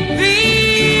his request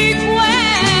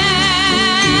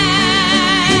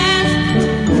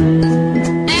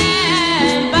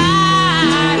and by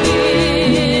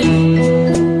his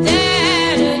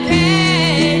dedication.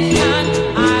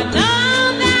 I know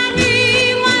that he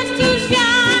wants to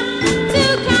shine to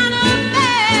kind of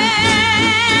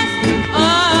fast. Oh,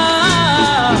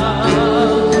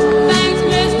 thanks,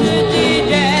 Mr.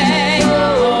 DJ,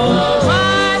 for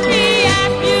what he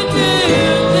asked you to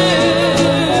do.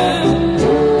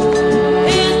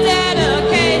 His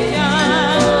dedication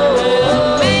will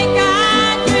make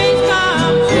our dreams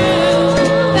come true.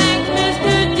 Thanks,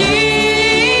 Mr. DJ,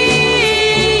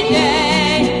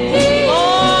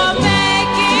 for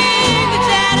making the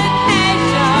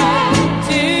dedication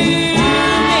to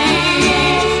me.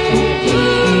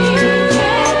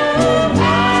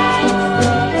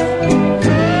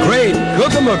 Great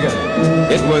Googamooga.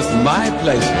 It was my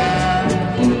pleasure.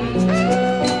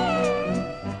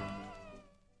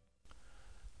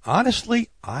 Honestly,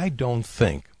 I don't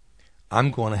think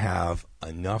I'm going to have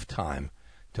enough time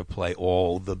to play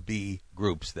all the B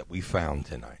groups that we found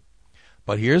tonight.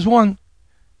 But here's one.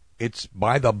 It's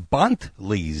by the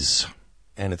Buntleys,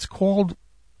 and it's called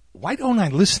Why Don't I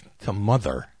Listen to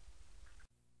Mother?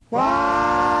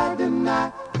 Why didn't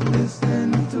I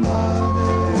listen to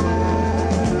mother?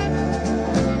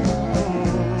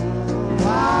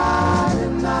 Why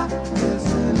didn't I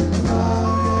listen to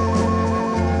mother?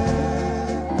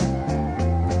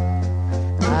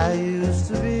 I used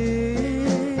to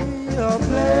be a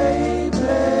play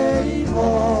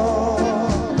boy,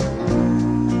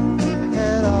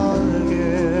 and all the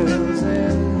girls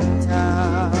in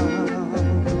town.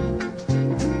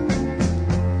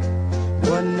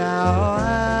 But now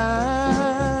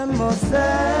I'm a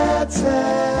sad,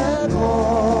 sad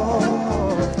boy.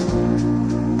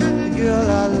 The girl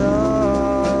I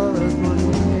love has put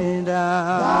me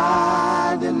down.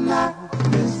 Why didn't I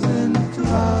listen to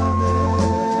mother?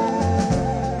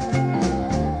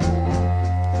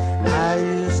 I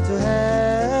used to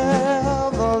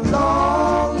have a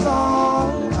long,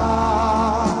 long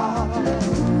arm.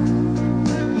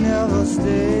 Never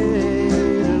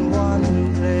stayed in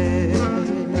one place.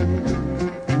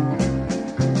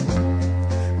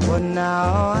 But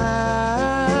now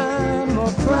I'm a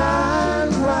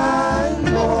crying, crying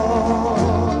boy,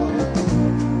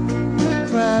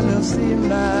 trying to see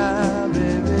my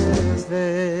baby's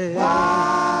face.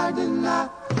 Why didn't I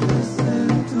listen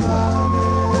to mother?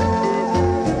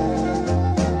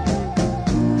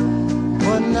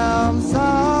 But now I'm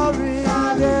sorry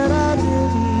that I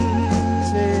didn't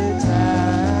take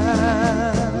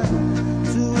time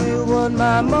to hear what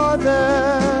my mother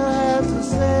had to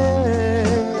say.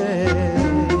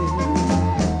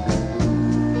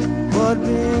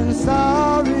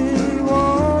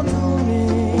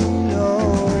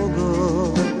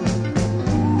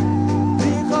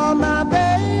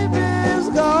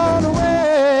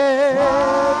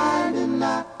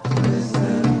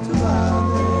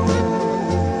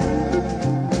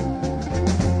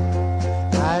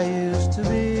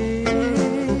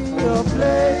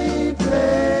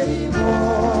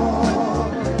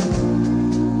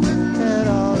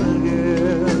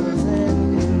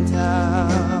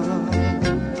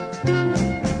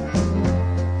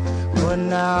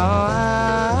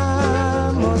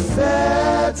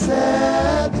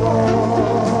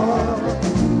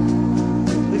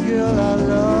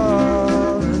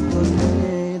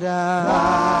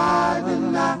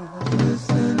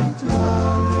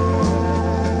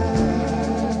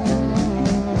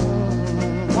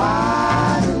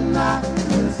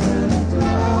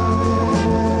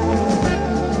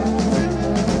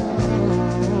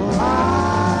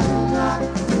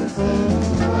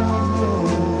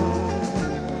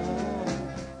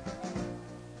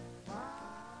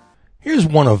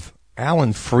 one of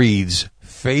Alan Freed's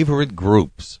favorite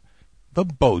groups, the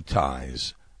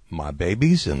Bowties. My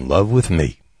Baby's in Love with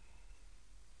Me.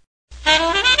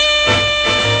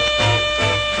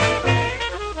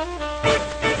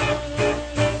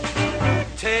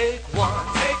 Take one.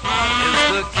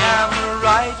 Is the camera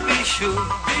right? Be sure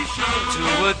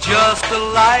to adjust the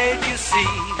light. You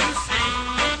see,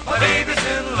 my baby's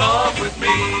in love with me.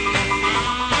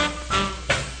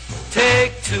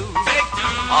 Take two.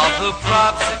 Of the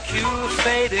prosecutor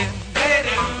fade in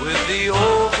with the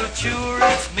overture.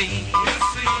 It's me.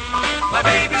 My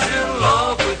baby's in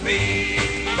love with me.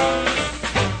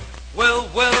 Well,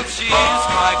 she's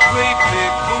my great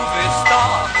big movie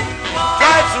star.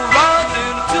 Drives around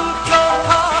in a two-tone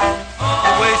car.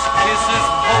 The way she kisses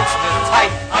and holds me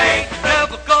tight. I ain't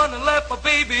never gonna let my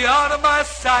baby out of my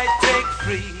sight. Take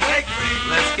three.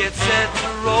 Let's get set to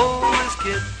roll this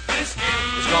kid. Is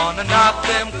gonna knock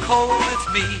them cold. It's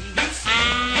me.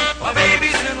 My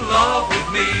baby's in love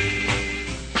with me.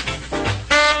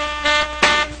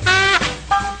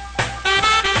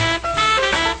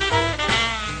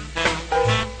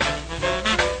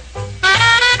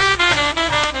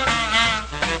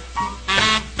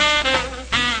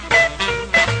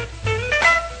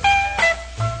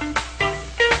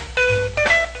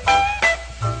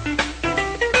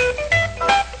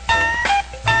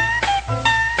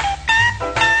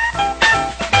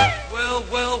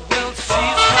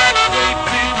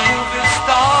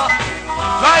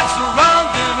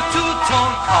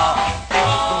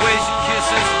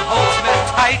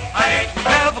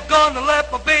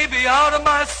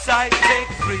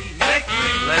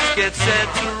 Get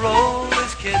set to roll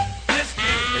this kid. It's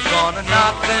gonna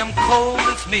knock them cold.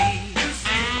 It's me.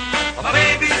 My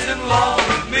baby's in love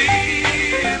with me.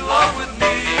 In love with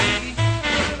me.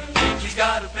 She's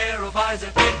got a pair of eyes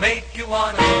that make you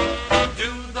wanna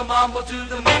do the mambo to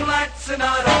the moonlight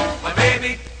sonata. My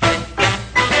baby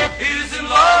is in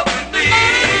love with me.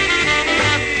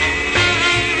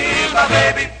 My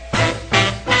baby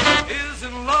is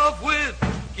in love with,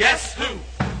 guess who?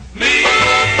 Me.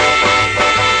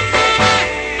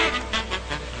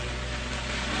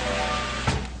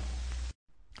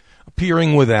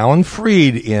 Appearing with Alan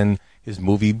Freed in his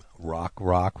movie Rock,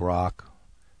 Rock, Rock,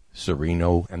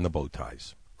 Sereno and the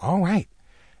Bowties. All right.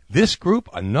 This group,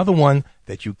 another one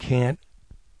that you can't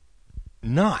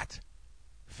not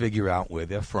figure out where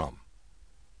they're from.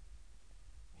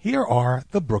 Here are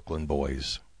the Brooklyn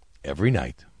Boys, Every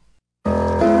Night.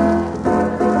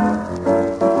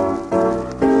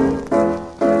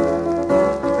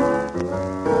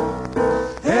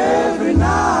 Every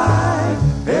night,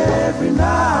 every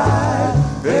night,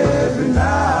 every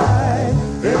night,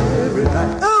 every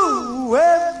night. Ooh,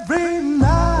 every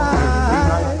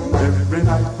night, every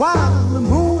night, while the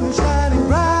moon is shining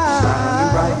bright,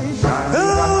 shining bright, shining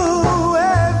ooh,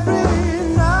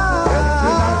 every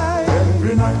night,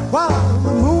 every night, while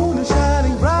the moon is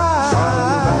shining bright,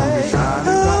 shining bright,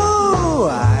 ooh,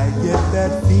 I get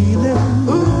that feeling,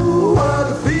 ooh,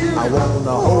 what a feeling, I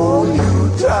wanna hold you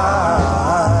tight.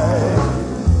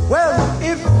 Well,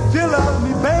 if you love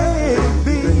me,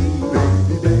 baby,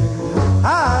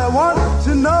 I want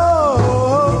to know.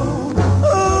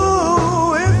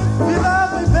 Ooh, if you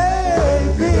love me,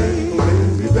 baby,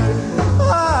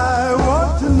 I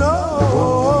want to know.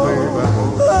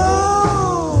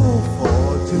 Oh,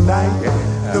 for tonight,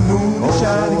 the moon is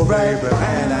shining bright,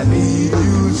 and I need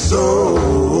you so.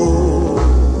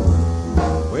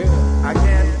 Well, I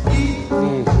can't eat,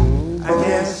 I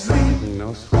can't sleep,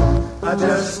 I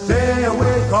just stay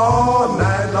awake all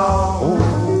night long.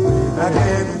 I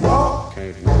can't walk,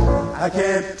 I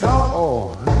can't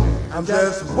talk. I'm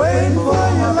just waiting for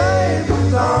your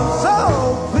lady song. So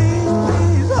please,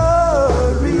 please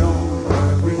hurry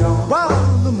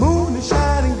while the moon is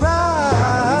shining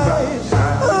bright.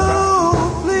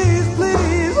 Oh, please,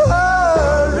 please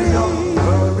hurry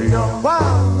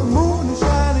while the moon is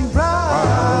shining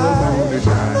bright.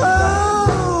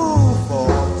 Oh, for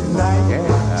tonight,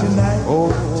 tonight,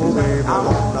 tonight, I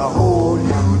wanna hold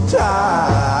you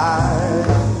tight.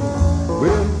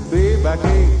 Well, babe, I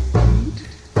can't eat,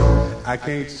 I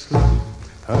can't sleep.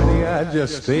 Honey, I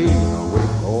just stay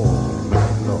awake all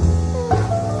night long.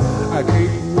 I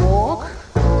can't walk,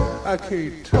 I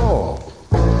can't talk.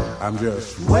 I'm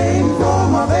just waiting for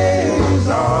my baby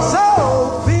song.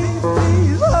 So please,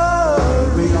 please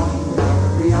hurry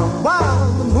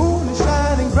while the moon is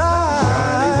shining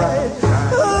bright.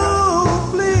 Oh,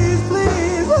 please,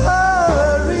 please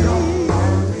hurry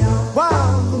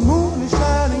while the moon is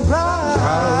shining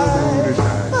bright.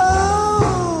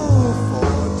 Oh,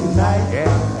 for tonight,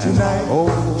 tonight,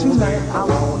 tonight, I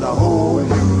wanna hold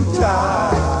you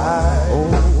tight.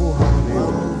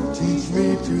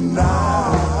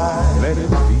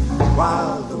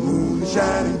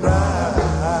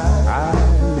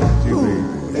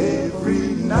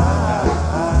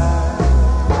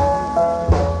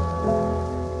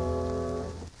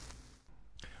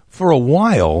 for a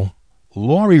while,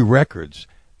 Laurie Records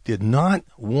did not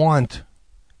want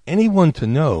anyone to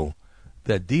know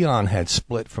that Dion had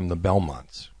split from the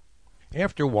Belmonts.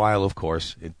 After a while, of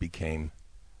course, it became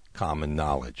common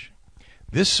knowledge.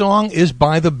 This song is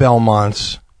by the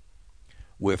Belmonts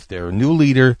with their new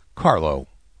leader, Carlo.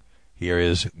 Here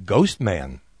is Ghost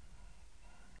Man.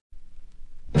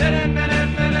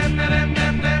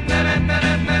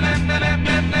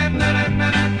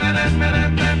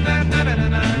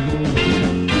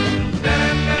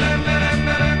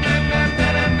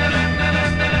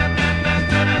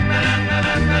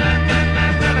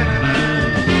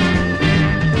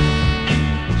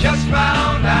 Just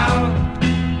found out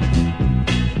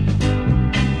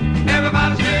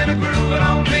everybody's been a grooving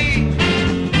on me.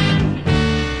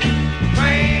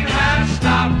 Train has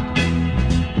stopped.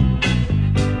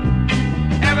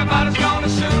 Everybody's gonna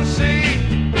soon see.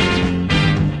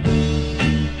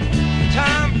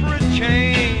 Time for a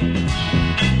change.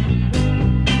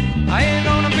 I ain't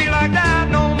gonna be like that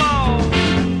no more.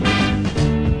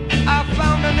 I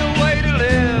found a new way to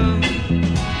live.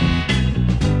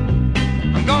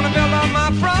 I'm gonna build up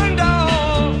my front door.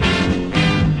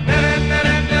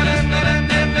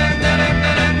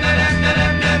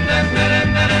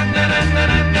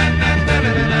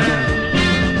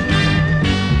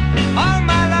 All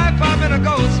my life I've been a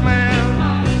ghost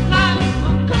man.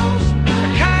 The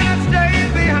kind that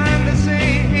stays behind the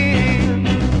scenes.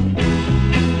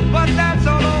 But that's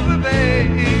all over,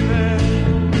 baby.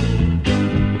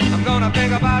 I'm gonna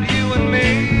think about you and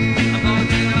me. I'm gonna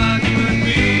think about you and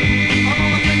me. I'm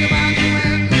gonna think about you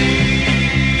and me.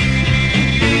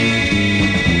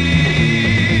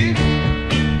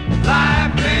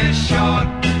 Life is short.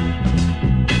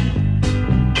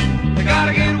 You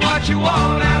gotta get what you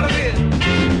want out of it.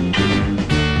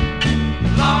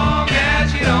 Long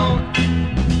as you don't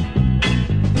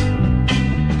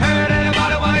hurt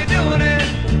anybody while you're doing it.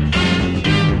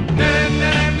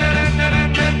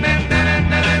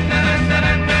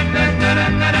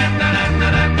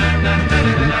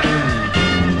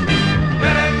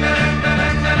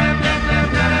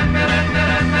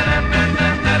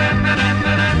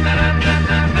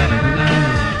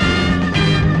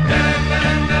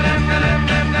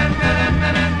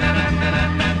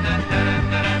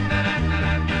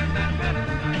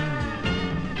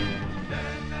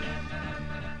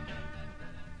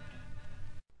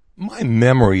 My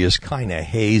memory is kind of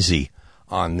hazy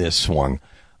on this one,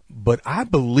 but I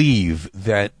believe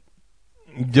that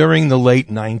during the late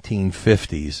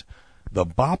 1950s, the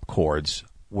Bop Chords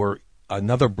were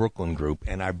another Brooklyn group,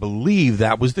 and I believe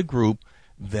that was the group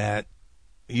that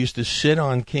used to sit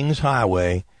on Kings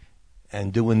Highway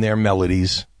and doing their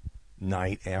melodies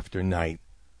night after night,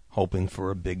 hoping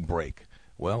for a big break.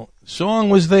 Well, song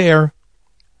was there.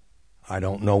 I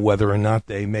don't know whether or not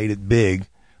they made it big,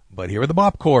 but here are the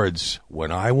Bop Chords,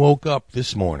 When I Woke Up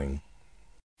This Morning.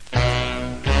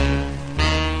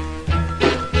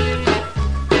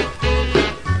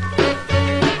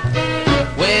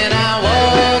 When I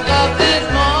woke up this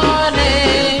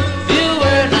morning, you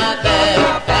were not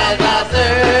there. As I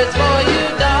searched for you,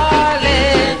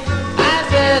 darling, I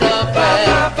said a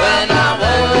prayer. When I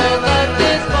woke up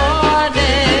this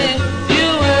morning, you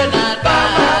were not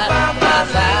by my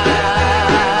side.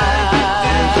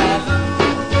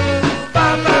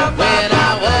 When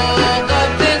I woke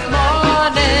up this morning,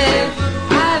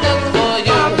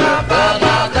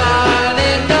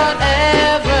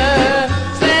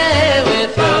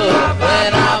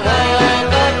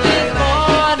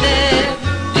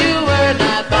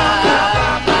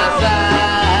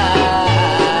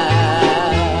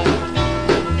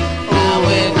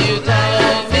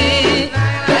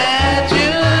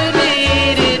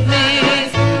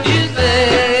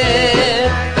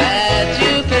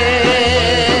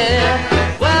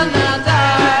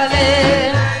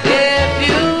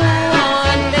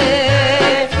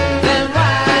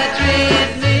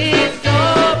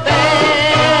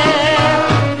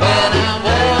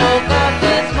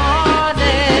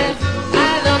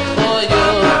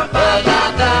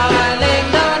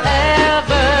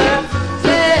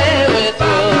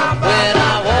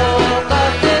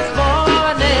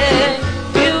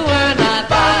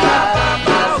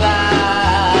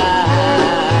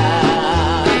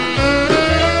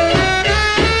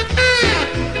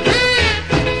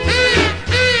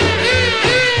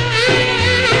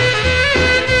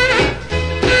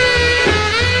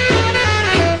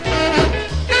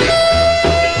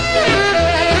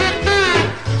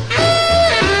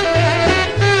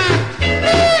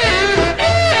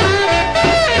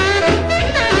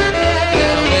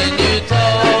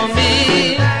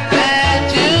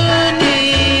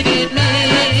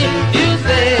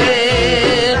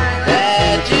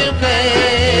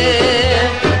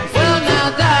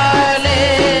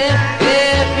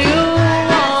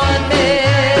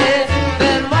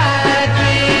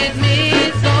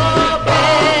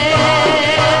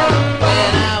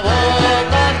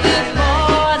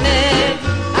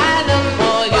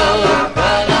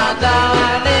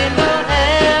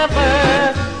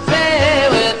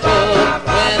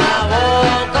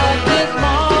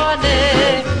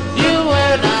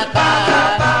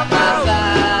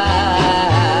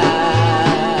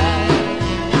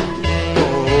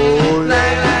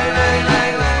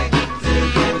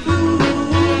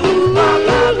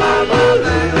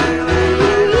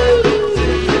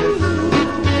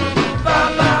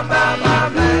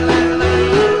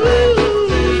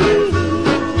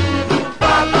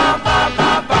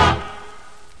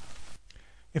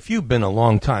 you've been a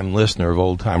long-time listener of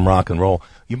old-time rock and roll,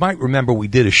 you might remember we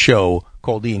did a show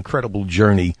called The Incredible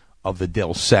Journey of the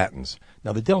Del Satins.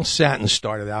 Now, the Del Satins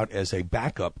started out as a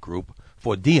backup group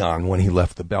for Dion when he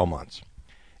left the Belmonts.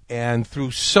 And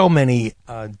through so many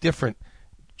different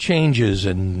changes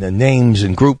and names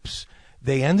and groups,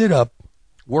 they ended up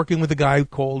working with a guy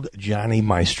called Johnny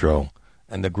Maestro,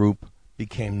 and the group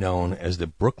became known as the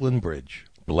Brooklyn Bridge.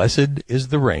 Blessed is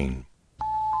the Rain.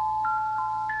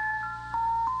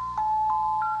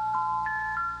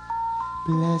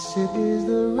 Blessed is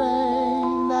the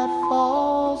rain that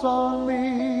falls on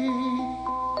me,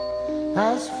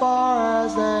 as far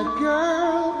as that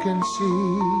girl can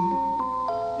see.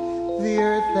 The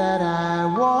earth that I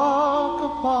walk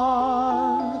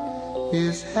upon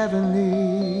is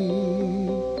heavenly.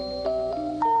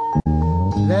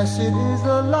 Blessed is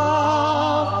the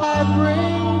love I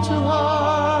bring to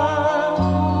her.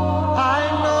 I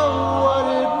know what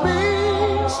it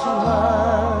means to her.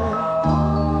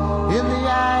 In the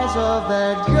eyes of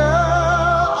that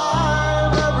girl,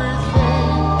 I'm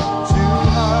everything to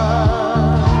her.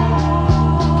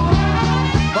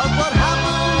 But what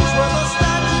happens when the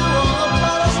statue on the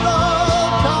pedestal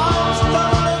comes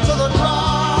tumbling to the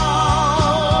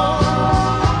ground?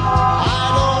 I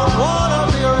don't want to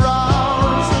be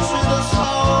around to see the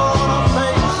sorrow on her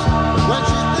face when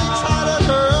she thinks I let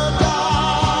her down.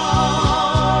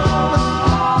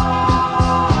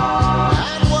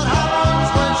 And what happens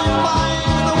when she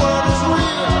finds the world is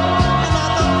real and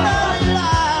that the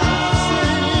fairyland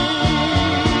sings?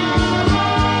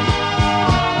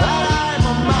 That I'm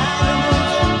a man who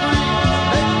lives in dreams,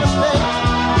 makes mistakes,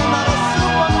 and not a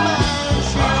Superman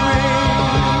she dreams.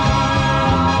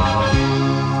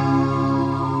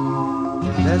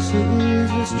 Blessed is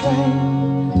the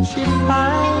strength she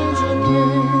finds in me,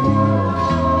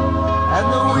 and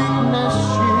the weakness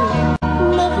she'll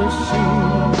never see.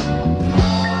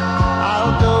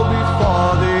 I'll go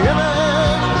before the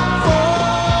image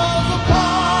falls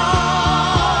apart,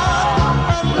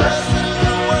 and blessed is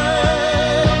the way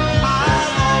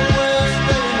I'll always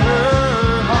stay in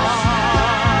her heart.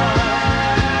 Oh,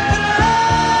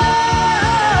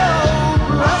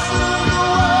 blessed is the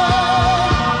way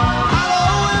I'll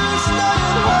always stay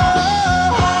in her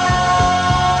heart.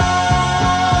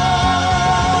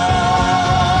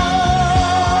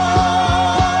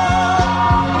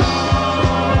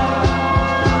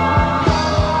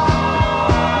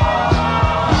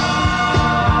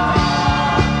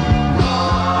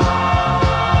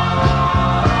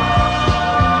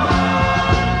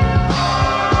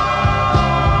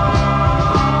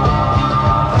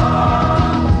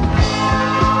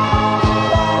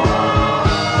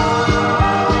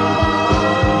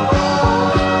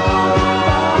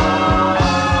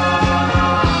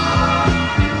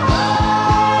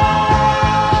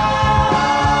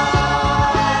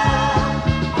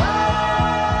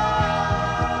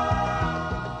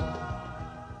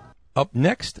 Up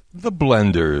next, the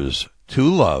Blenders,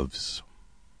 Two Loves.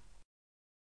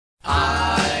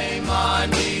 I'm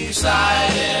undecided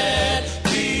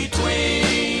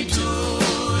between two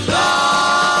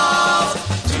loves,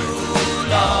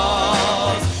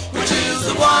 which is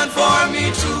the one for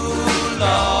me, true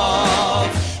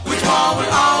love. Which one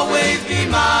will always be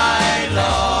my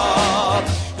love?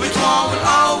 Which one will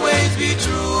always be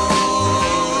true?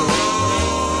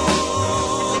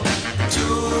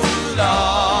 True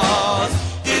love.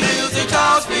 It is a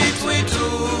toss between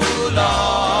two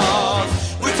loves.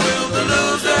 Which will the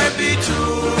loser be?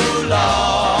 True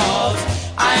love.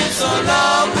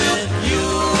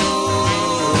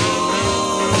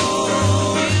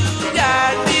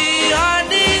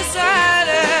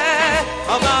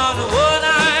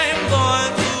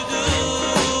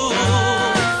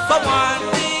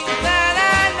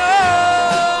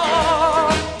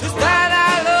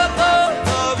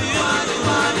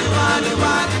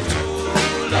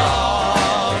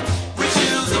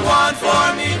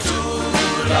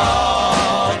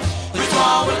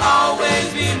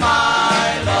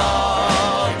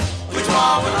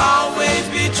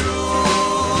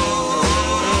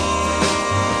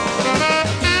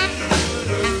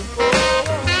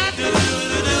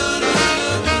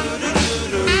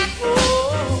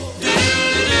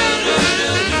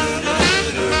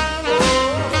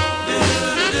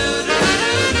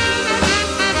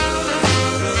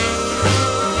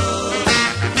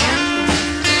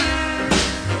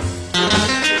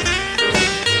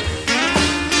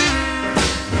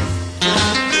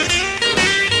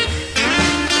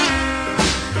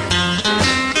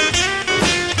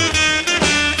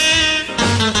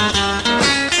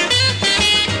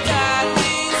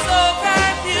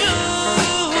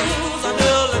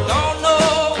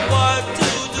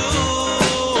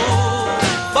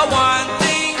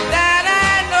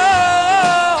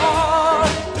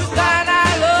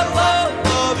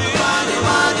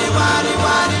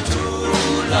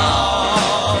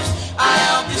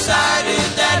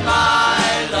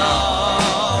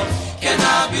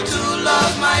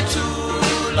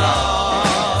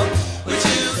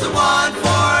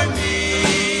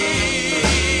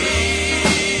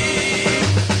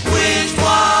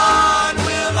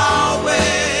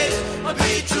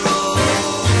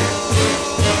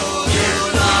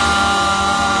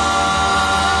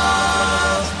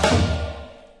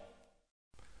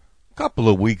 A couple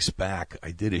of weeks back,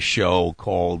 I did a show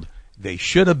called They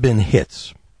Should Have Been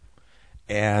Hits.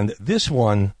 And this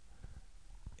one,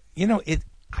 you know,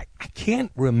 I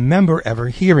can't remember ever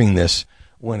hearing this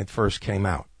when it first came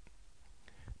out.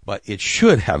 But it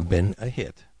should have been a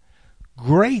hit.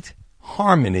 Great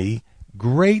harmony,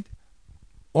 great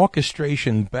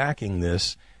orchestration backing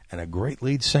this, and a great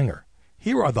lead singer.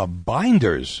 Here are the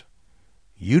Binders.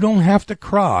 You Don't Have to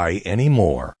Cry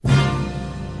Anymore.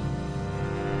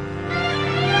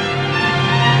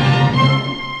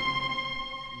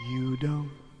 You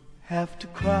don't have to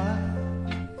cry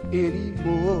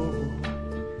anymore.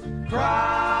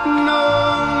 Cry.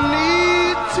 No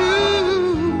need to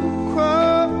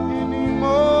cry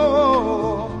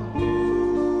anymore.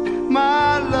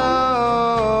 My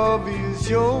love is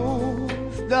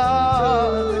yours,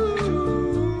 darling.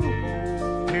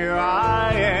 Here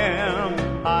I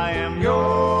am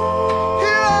yours.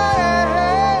 Here I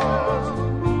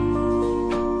am.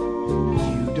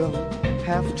 You don't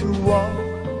have to walk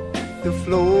the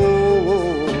floor.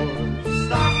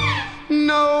 Stop.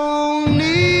 No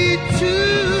need to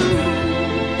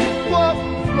walk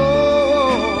the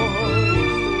floor.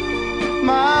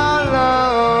 My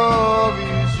love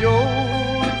is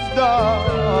yours,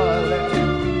 darling.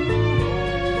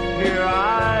 Here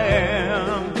I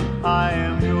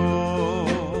am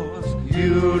yours.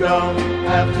 You don't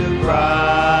have to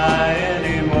cry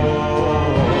anymore.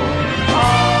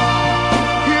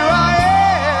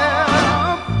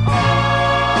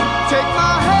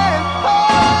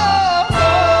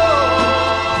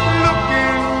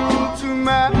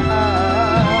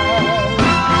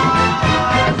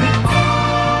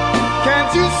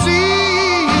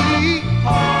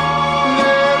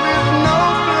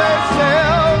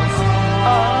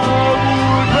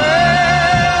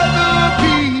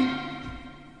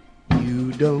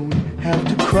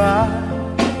 Cry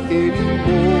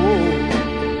anymore.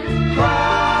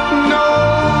 Cry. No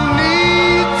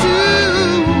need to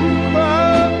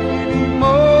cry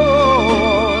anymore.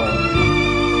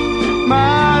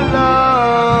 My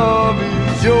love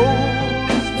is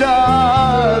yours,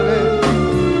 darling.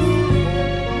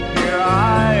 Here I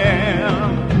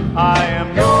am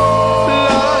yours.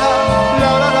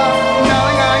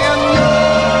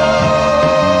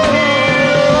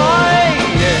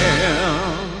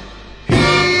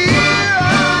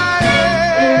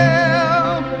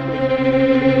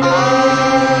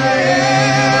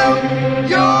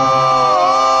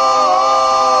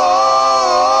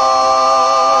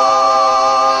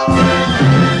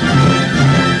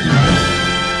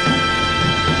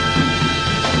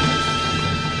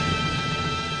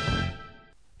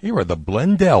 Here are the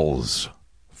Blendells,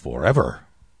 Forever.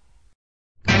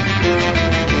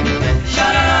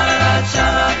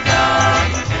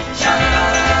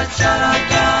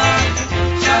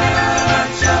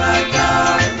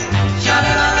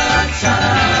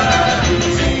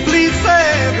 Please say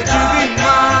that you'll be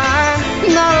mine,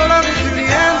 and I'll love you to the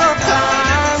end of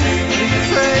time. Please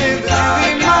say that you'll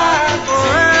be mine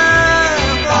forever.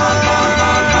 When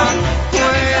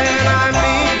I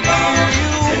meet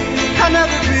you, I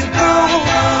never be through.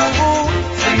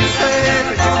 Please say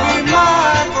that you'll be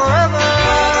mine forever.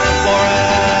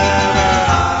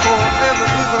 Forever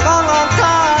is a long, long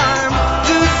time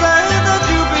to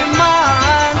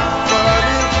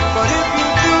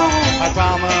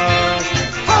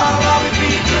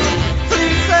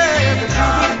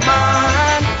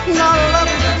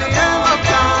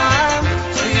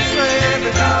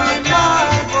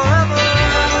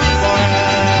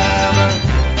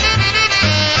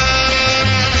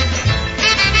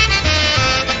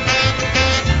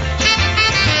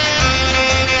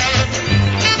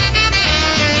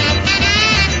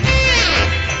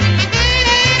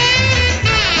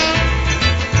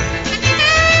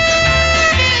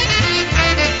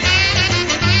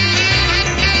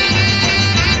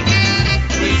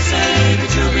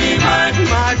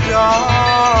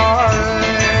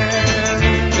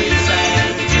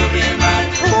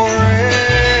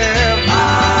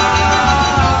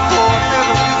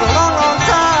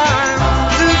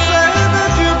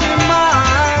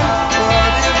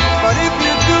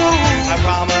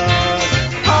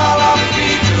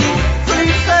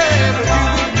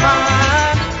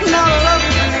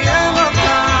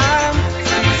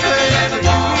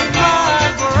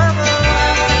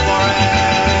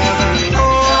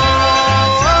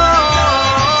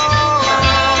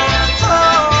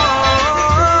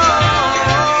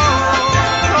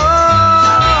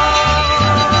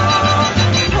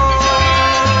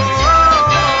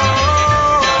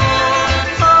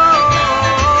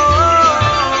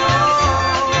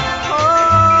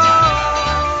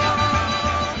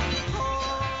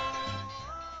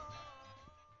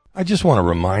I just want to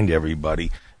remind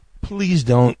everybody, please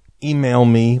don't email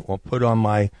me or put on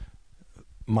my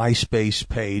MySpace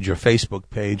page or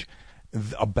Facebook page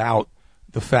about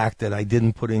the fact that I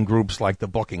didn't put in groups like the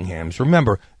Buckinghams.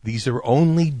 Remember, these are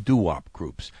only doo-wop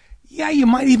groups. Yeah, you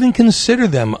might even consider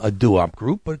them a doo-wop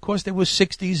group, but of course they were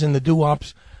 60s and the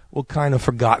doo-wops were kind of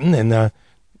forgotten, and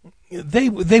they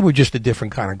were just a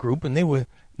different kind of group, and they were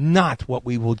not what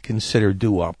we would consider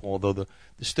doo-wop, although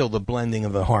still the blending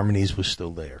of the harmonies was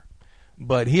still there.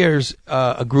 But here's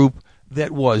a group that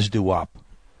was doo-wop,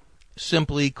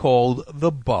 simply called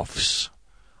the Buffs.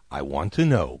 I Want to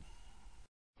Know.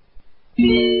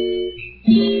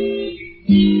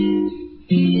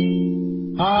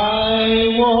 I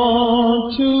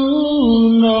want to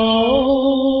know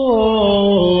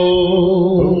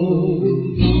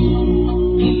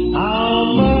how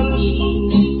much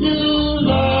you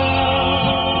love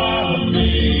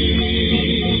me,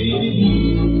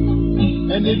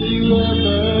 and if you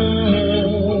ever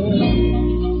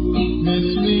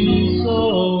miss me so,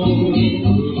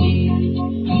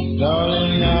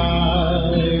 darling, I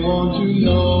want to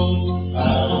know. I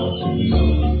want to know.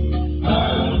 I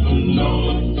want to know.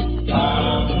 I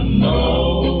want to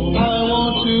know. I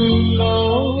want to know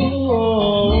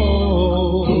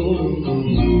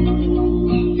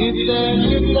if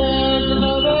there's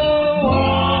another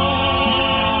one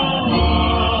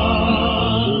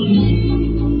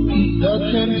that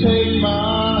can take my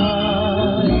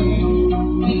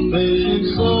basic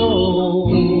soul.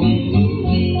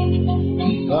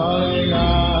 Darling, I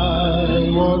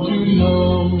want to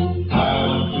know. I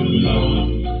want to know.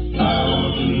 I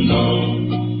want to know.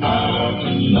 I want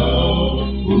to know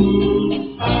who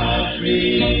I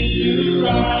treat you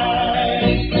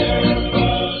right. There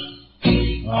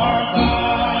are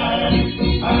times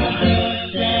I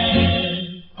just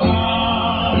can't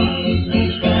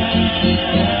understand.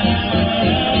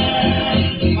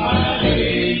 I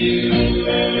gave you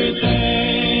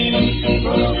everything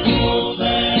from gold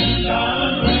and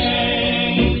diamond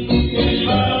rings. It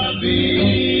must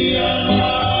be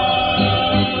another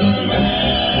man.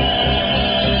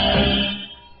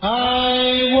 I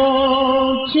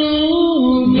want to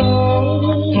know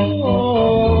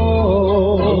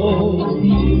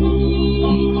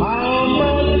how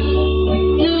much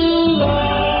you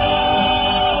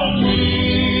love me,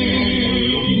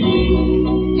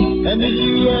 and if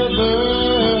you ever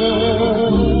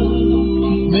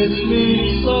miss me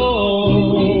so,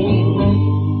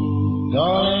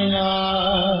 darling, I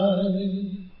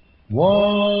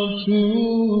want to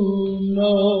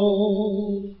know.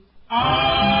 I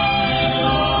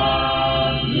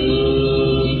want to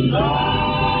know.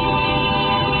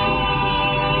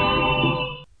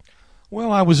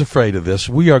 Well, I was afraid of this.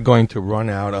 We are going to run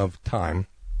out of time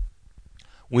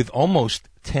with almost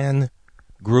 10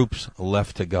 groups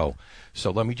left to go.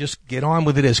 So let me just get on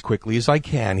with it as quickly as I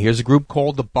can. Here's a group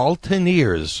called the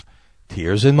Baltineers.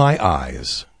 Tears in My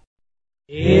Eyes.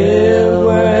 Here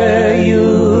where you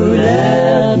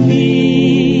left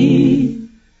me,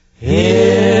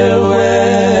 here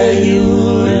where you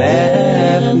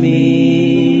left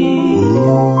me,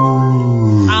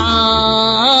 I'm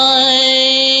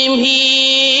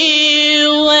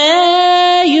here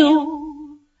where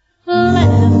you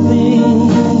left me,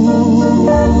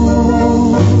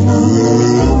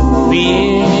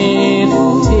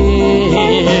 with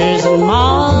tears in my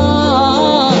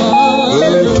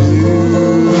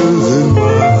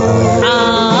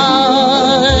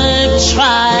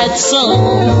so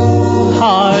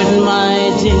hard, my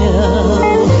dear,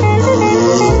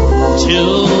 to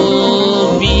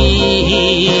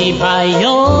be by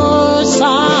your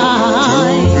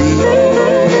side.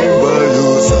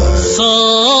 So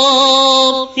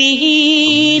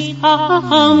please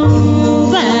come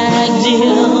back,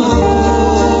 dear,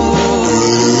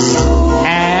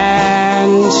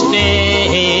 and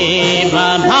stay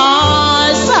by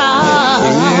my side.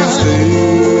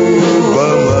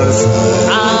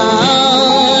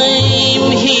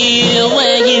 I'm here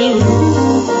where you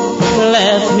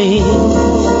left me,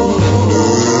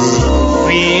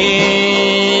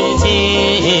 with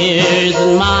tears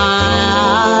in my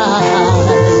eyes.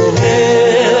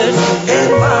 Tears in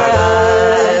my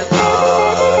eyes. I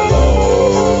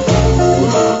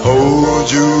long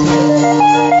to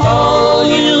hold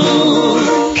you,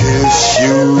 kiss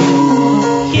you,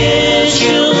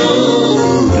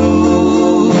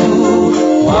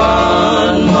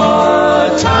 one more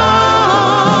time,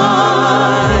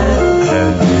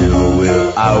 and live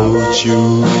without you,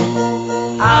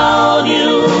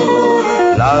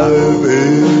 life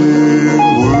ain't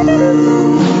worth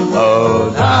a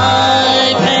dime.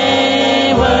 Life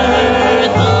ain't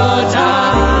worth a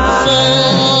dime.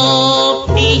 So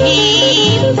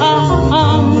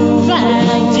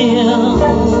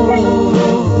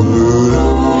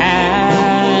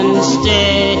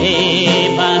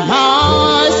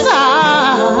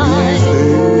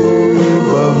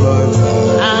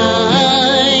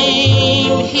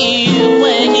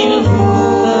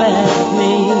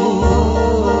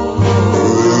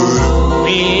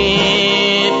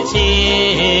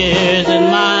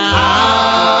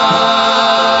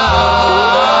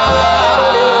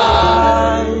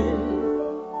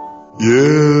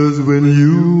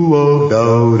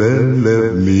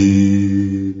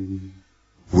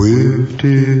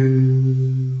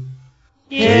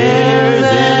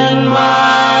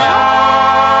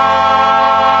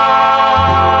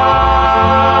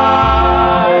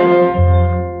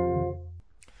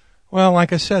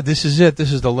like I said, this is it.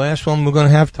 This is the last one we're going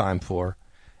to have time for.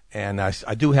 And I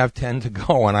do have 10 to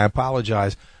go, and I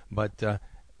apologize, but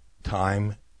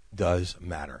time does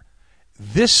matter.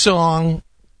 This song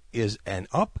is an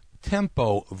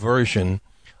up-tempo version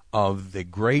of the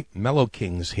great Mellow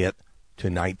Kings hit,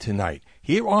 Tonight Tonight.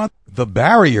 Here are The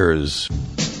Barriers.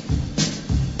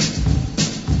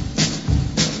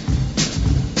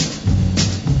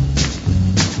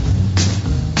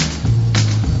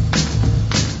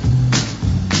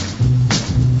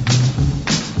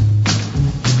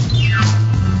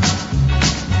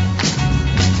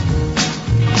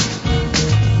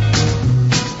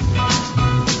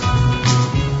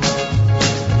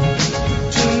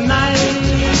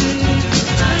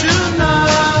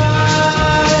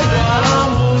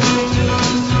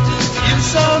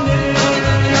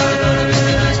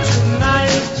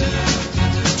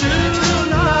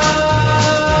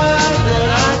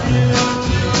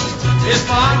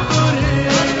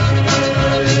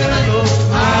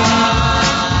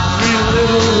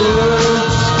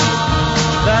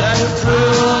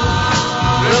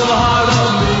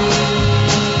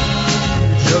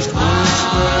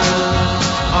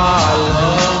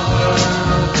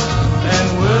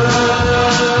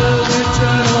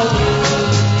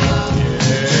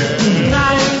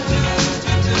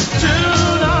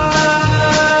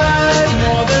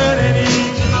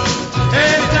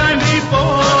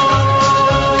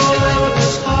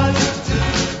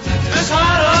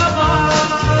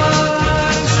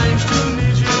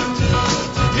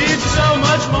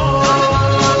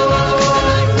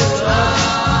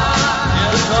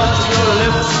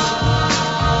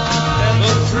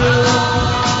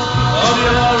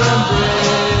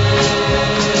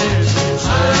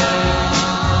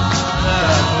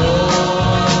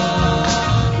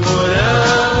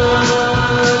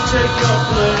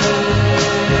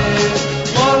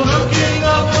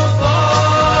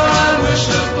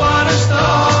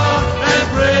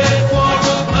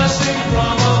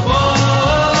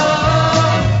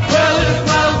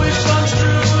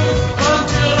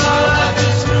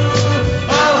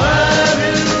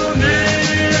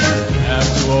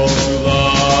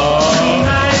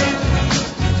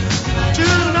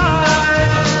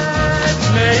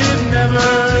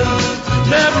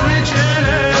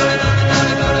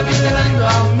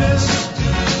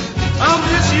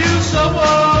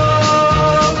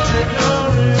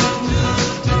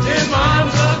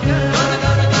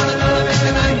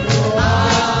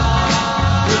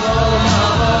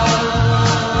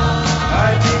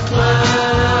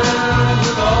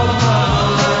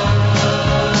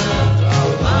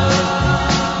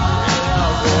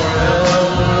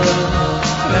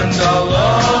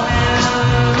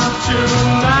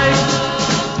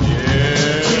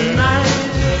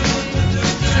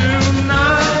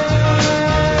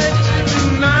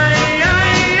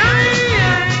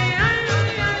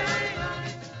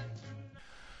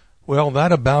 Well,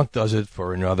 that about does it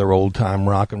for another old-time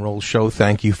rock and roll show.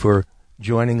 Thank you for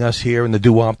joining us here in the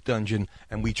Doo Wop Dungeon,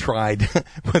 and we tried,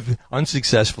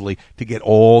 unsuccessfully, to get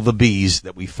all the Bs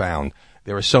that we found.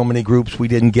 There are so many groups we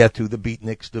didn't get to, the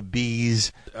Beatniks, the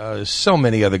Bees, so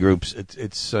many other groups.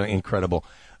 It's incredible.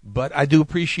 But I do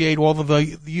appreciate all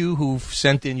of you who've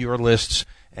sent in your lists,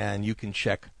 and you can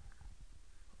check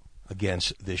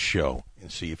against this show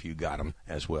and see if you got them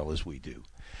as well as we do.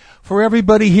 For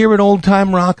everybody here at Old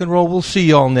Time Rock and Roll, we'll see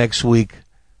you all next week.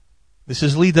 This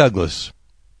is Lee Douglas.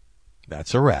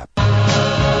 That's a wrap. And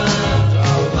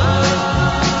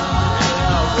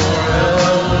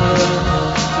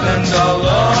I'll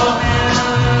love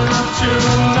you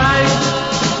tonight.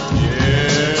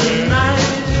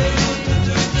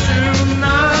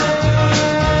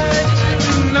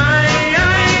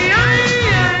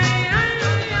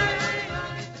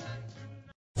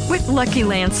 With Lucky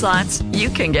Land Slots, you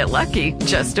can get lucky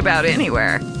just about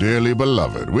anywhere. Dearly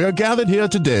beloved, we are gathered here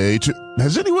today to...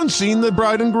 Has anyone seen the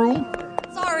bride and groom?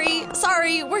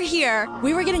 Sorry, we're here.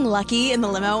 We were getting lucky in the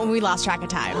limo and we lost track of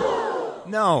time.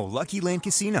 No, Lucky Land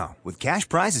Casino, with cash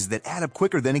prizes that add up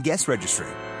quicker than a guest registry.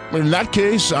 In that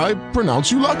case, I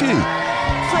pronounce you lucky.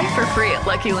 Play for free at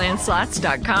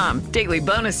LuckyLandSlots.com. Daily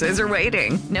bonuses are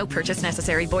waiting. No purchase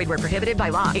necessary. Void where prohibited by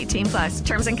law. 18+.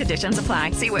 Terms and conditions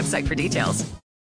apply. See website for details.